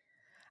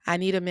 I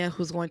need a man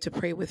who's going to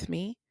pray with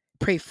me,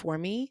 pray for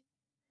me,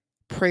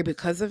 pray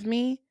because of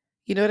me.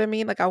 You know what I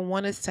mean? Like, I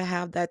want us to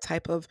have that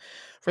type of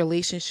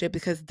relationship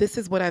because this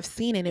is what I've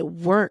seen and it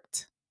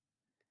worked.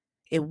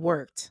 It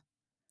worked.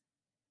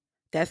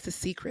 That's the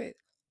secret.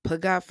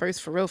 Put God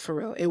first for real, for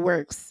real. It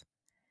works.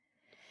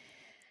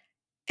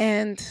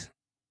 And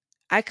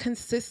I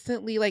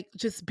consistently, like,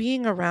 just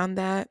being around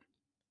that,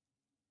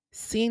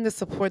 seeing the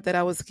support that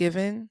I was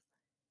given,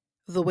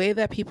 the way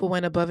that people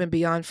went above and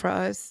beyond for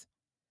us,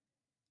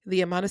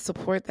 the amount of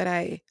support that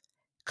I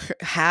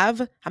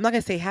have, I'm not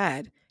going to say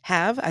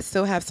I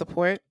still have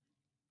support.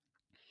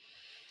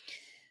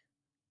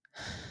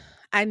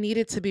 I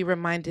needed to be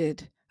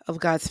reminded of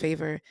God's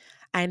favor.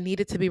 I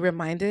needed to be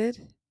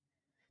reminded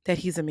that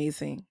he's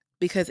amazing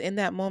because in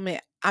that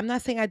moment, I'm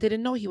not saying I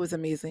didn't know he was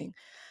amazing.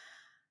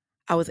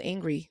 I was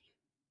angry.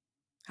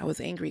 I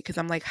was angry because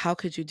I'm like, how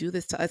could you do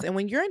this to us? And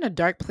when you're in a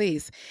dark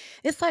place,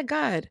 it's like,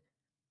 God,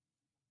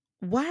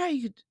 why are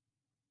you,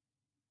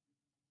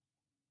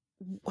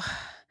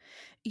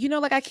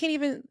 like, I can't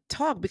even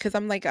talk because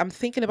I'm like, I'm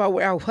thinking about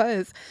where I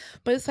was,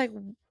 but it's like,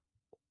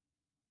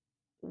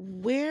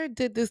 where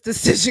did this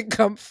decision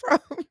come from?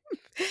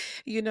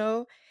 you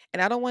know?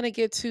 And I don't want to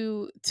get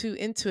too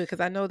into it because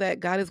I know that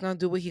God is gonna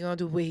do what he gonna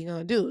do, what he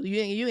gonna do. You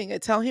ain't gonna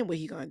tell him what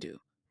he gonna do,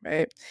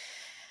 right?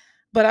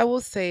 But I will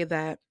say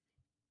that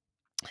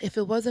if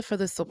it wasn't for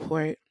the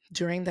support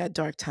during that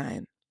dark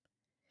time,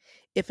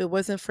 if it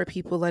wasn't for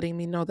people letting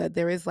me know that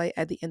there is light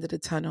at the end of the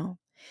tunnel,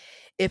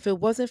 if it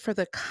wasn't for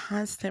the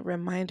constant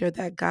reminder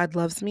that God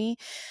loves me,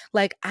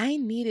 like, I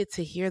needed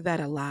to hear that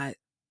a lot.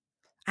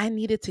 I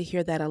needed to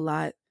hear that a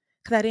lot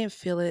because I didn't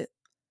feel it.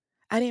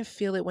 I didn't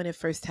feel it when it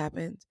first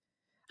happened.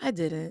 I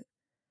didn't.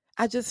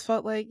 I just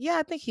felt like, yeah,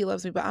 I think he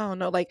loves me, but I don't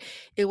know. Like,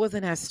 it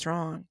wasn't as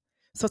strong.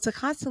 So to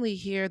constantly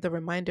hear the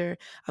reminder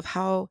of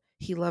how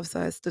he loves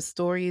us, the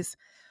stories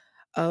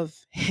of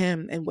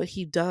him and what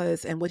he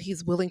does and what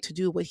he's willing to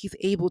do, what he's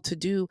able to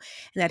do,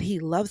 and that he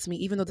loves me,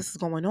 even though this is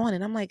going on.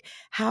 And I'm like,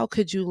 how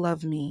could you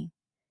love me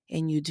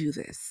and you do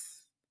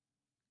this?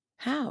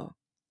 How?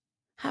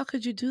 How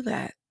could you do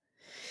that?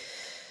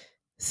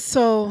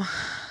 So,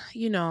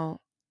 you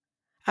know,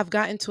 I've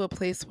gotten to a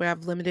place where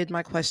I've limited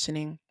my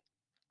questioning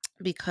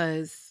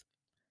because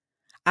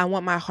I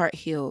want my heart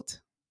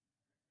healed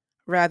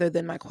rather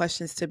than my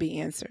questions to be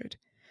answered.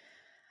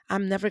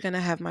 I'm never going to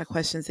have my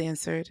questions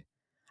answered.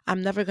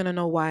 I'm never going to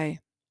know why.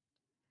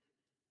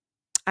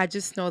 I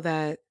just know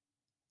that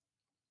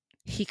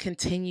he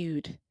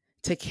continued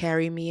to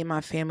carry me and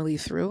my family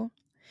through.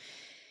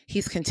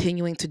 He's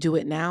continuing to do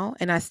it now.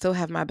 And I still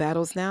have my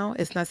battles now.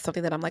 It's not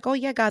something that I'm like, oh,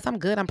 yeah, guys, I'm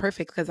good. I'm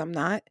perfect, because I'm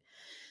not.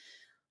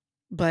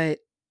 But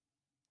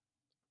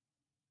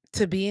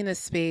to be in a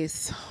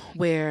space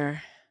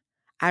where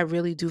I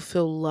really do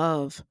feel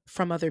love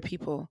from other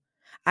people,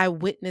 I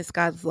witness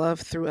God's love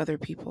through other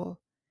people.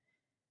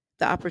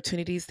 The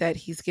opportunities that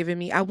he's given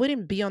me, I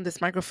wouldn't be on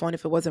this microphone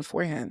if it wasn't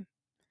for him.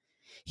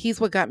 He's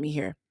what got me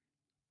here.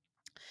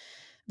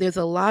 There's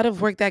a lot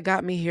of work that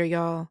got me here,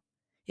 y'all.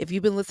 If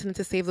you've been listening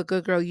to Save the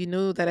Good Girl, you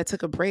knew that I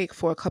took a break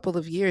for a couple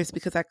of years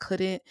because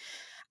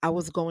I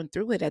was going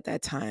through it at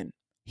that time.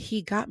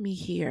 He got me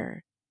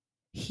here.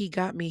 He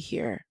got me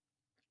here.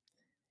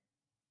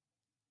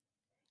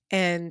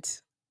 And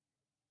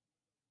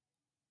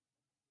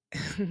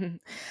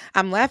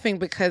I'm laughing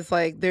because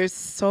like there's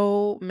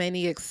so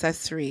many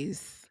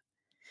accessories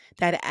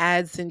that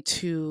adds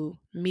into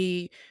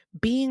me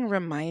being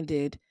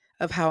reminded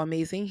of how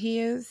amazing he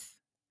is.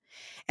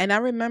 And I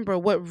remember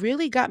what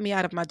really got me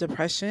out of my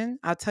depression.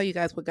 I'll tell you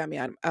guys what got me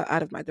out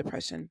of my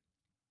depression.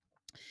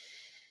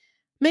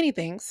 Many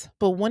things,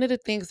 but one of the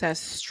things that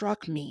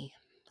struck me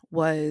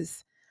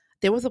was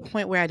there was a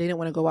point where I didn't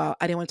want to go out.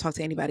 I didn't want to talk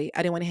to anybody.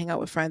 I didn't want to hang out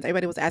with friends.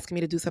 Everybody was asking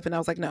me to do stuff, and I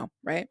was like, no,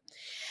 right?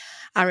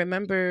 I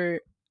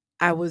remember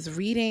I was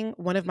reading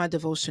one of my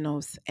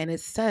devotionals, and it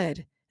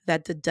said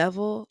that the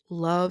devil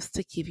loves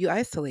to keep you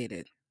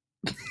isolated.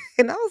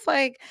 And I was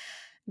like,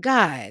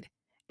 God.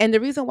 And the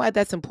reason why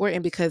that's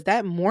important, because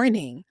that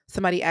morning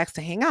somebody asked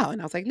to hang out,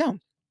 and I was like, no.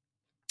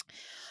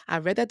 I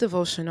read that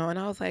devotional and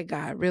I was like,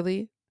 God,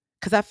 really?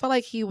 Because I felt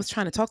like he was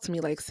trying to talk to me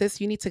like, sis,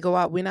 you need to go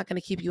out. We're not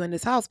going to keep you in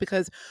this house,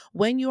 because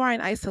when you are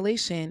in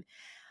isolation,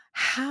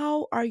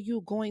 how are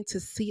you going to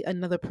see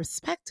another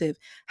perspective?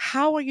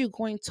 How are you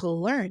going to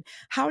learn?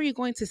 How are you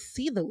going to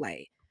see the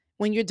light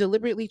when you're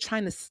deliberately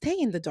trying to stay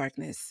in the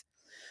darkness?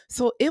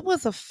 So it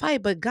was a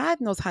fight, but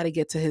God knows how to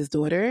get to his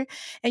daughter.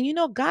 And you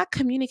know, God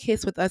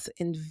communicates with us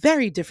in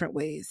very different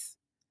ways.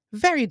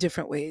 Very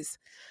different ways.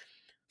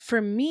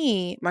 For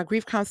me, my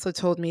grief counselor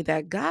told me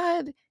that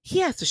God, he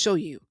has to show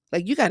you.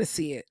 Like, you got to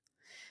see it.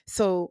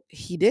 So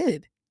he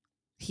did.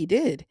 He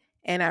did.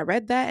 And I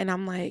read that and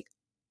I'm like,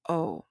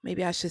 oh,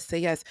 maybe I should say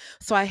yes.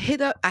 So I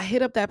hit up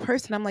that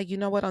person. I'm like, you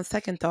know what? On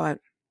second thought,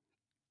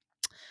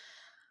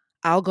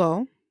 I'll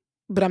go,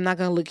 but I'm not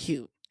gonna look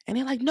cute. And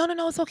they're like, no, no,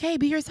 no, it's okay.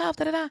 Be yourself.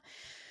 Da da da.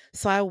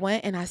 So I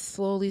went and I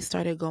slowly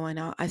started going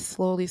out. I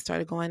slowly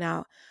started going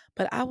out.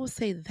 But I will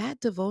say that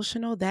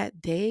devotional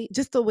that day,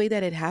 just the way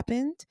that it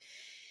happened,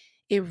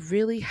 it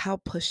really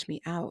helped push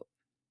me out.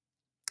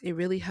 It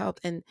really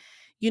helped. And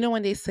you know,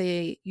 when they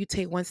say you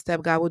take one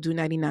step, God will do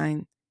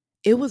 99.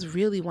 It was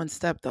really one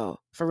step though,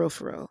 for real,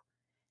 for real.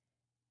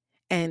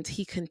 And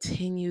he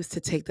continues to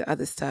take the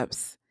other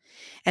steps.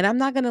 And I'm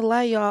not going to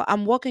lie, y'all.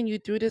 I'm walking you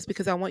through this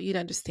because I want you to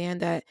understand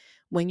that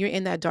when you're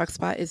in that dark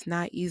spot, it's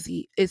not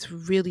easy. It's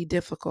really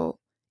difficult.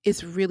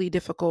 It's really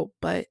difficult,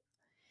 but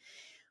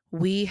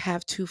we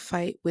have to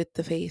fight with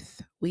the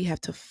faith. We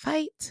have to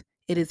fight.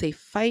 It is a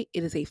fight.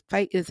 It is a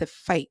fight. It is a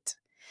fight.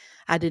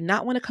 I did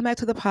not want to come back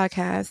to the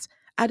podcast.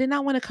 I did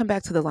not want to come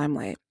back to the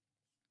limelight.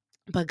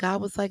 But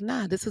God was like,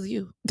 nah, this is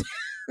you.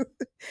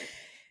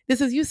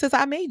 This is you, sis.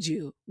 I made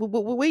you.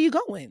 Where you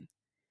going?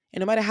 And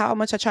no matter how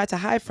much I tried to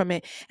hide from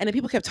it, and then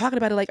people kept talking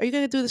about it, like, are you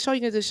gonna do the show? Are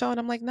you gonna do the show? And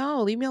I'm like,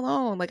 no, leave me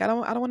alone. Like, I don't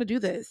want to do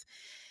this.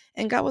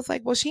 And God was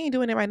like, well, she ain't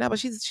doing it right now, but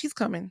she's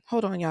coming.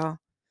 Hold on, y'all.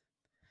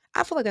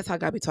 I feel like that's how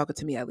God be talking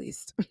to me, at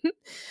least.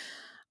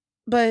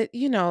 But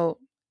you know,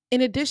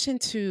 in addition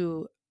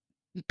to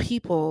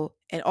people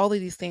and all of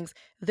these things,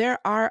 there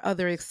are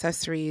other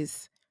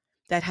accessories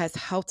that has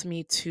helped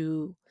me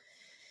to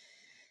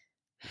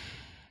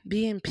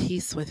be in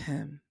peace with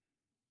him.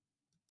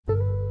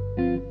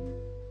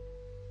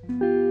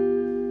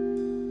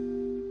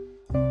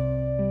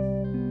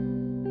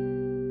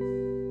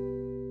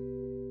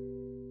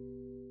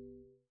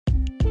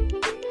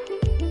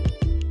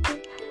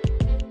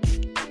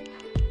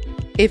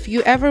 If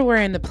you ever were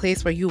in the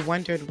place where you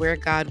wondered where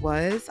God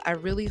was, I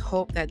really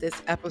hope that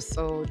this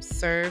episode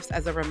serves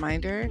as a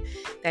reminder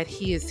that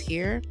he is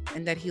here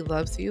and that he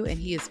loves you and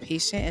he is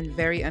patient and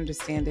very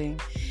understanding,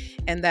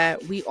 and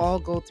that we all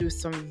go through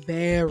some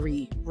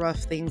very rough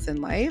things in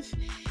life.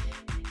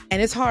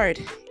 And it's hard.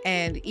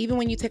 And even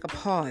when you take a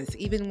pause,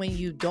 even when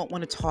you don't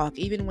want to talk,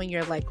 even when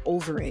you're like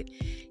over it,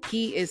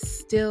 he is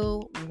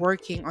still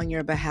working on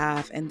your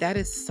behalf. And that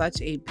is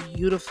such a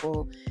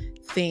beautiful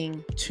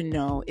thing to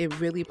know. It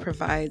really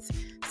provides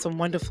some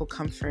wonderful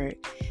comfort.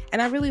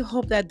 And I really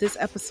hope that this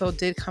episode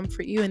did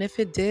comfort you. And if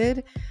it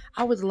did,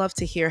 I would love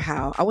to hear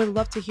how. I would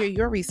love to hear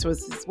your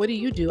resources. What do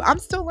you do? I'm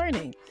still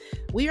learning.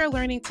 We are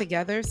learning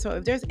together. So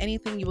if there's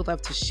anything you would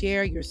love to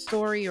share, your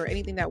story or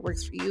anything that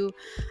works for you,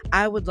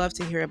 I would love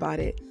to hear about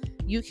it.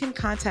 You can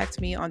contact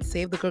me on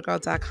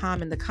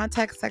SaveTheGoodGirl.com in the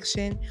contact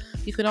section.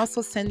 You can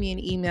also send me an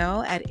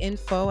email at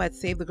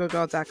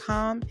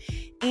info@SaveTheGoodGirl.com.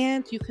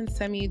 And you can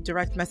send me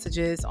direct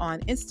messages on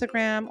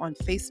Instagram, on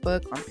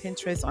Facebook, on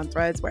Pinterest, on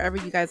Threads, wherever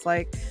you guys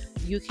like.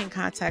 You can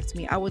contact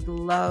me. I would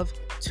love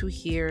to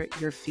hear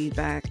your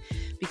feedback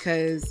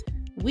because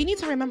we need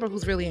to remember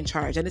who's really in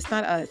charge, and it's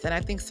not us. And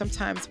I think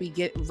sometimes we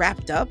get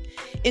wrapped up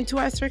into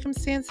our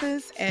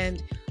circumstances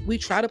and we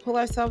try to pull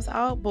ourselves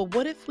out. But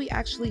what if we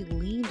actually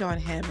leaned on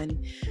him and,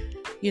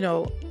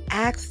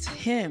 asked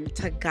him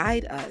to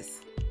guide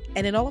us?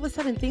 And then all of a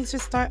sudden things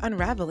just start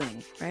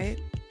unraveling, right?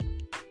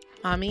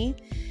 Mommy,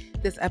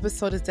 this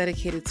episode is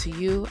dedicated to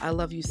you. I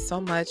love you so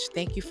much.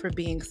 Thank you for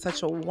being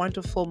such a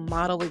wonderful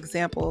model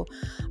example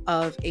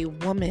of a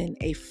woman,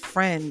 a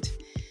friend,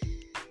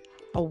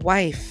 a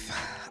wife,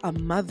 a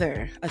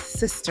mother, a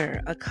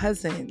sister, a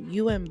cousin.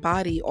 You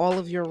embody all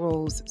of your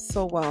roles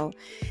so well.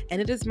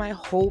 And it is my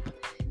hope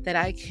that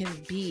I can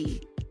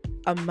be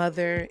a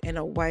mother and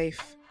a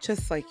wife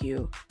just like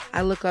you.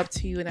 I look up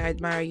to you and I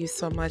admire you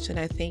so much, and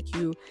I thank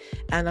you.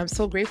 And I'm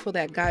so grateful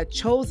that God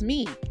chose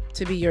me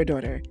to be your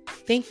daughter.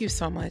 Thank you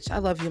so much. I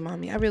love you,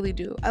 Mommy. I really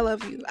do. I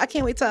love you. I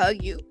can't wait to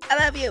hug you. I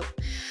love you.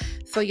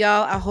 So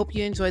y'all, I hope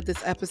you enjoyed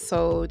this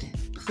episode.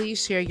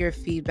 Please share your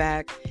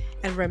feedback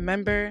and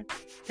remember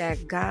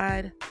that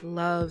God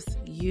loves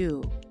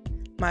you.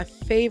 My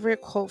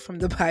favorite quote from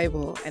the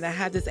Bible, and I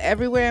have this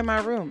everywhere in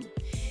my room,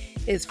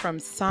 is from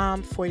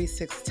Psalm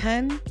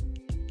 46:10,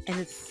 and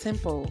it's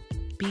simple.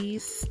 Be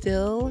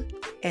still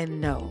and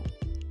know.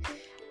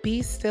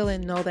 Be still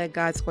and know that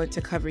God's going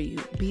to cover you.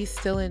 Be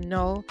still and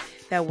know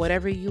that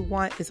whatever you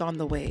want is on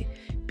the way.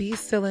 Be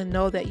still and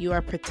know that you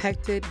are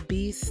protected.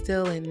 Be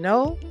still and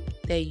know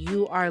that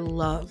you are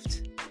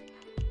loved.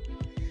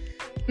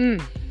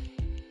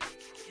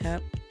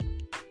 Yep.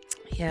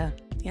 Yeah.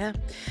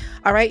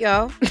 All right,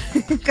 y'all,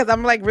 because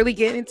I'm really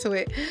getting into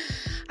it.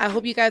 I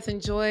hope you guys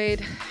enjoyed.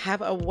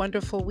 Have a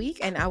wonderful week,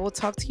 and I will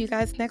talk to you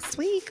guys next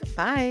week.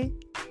 Bye.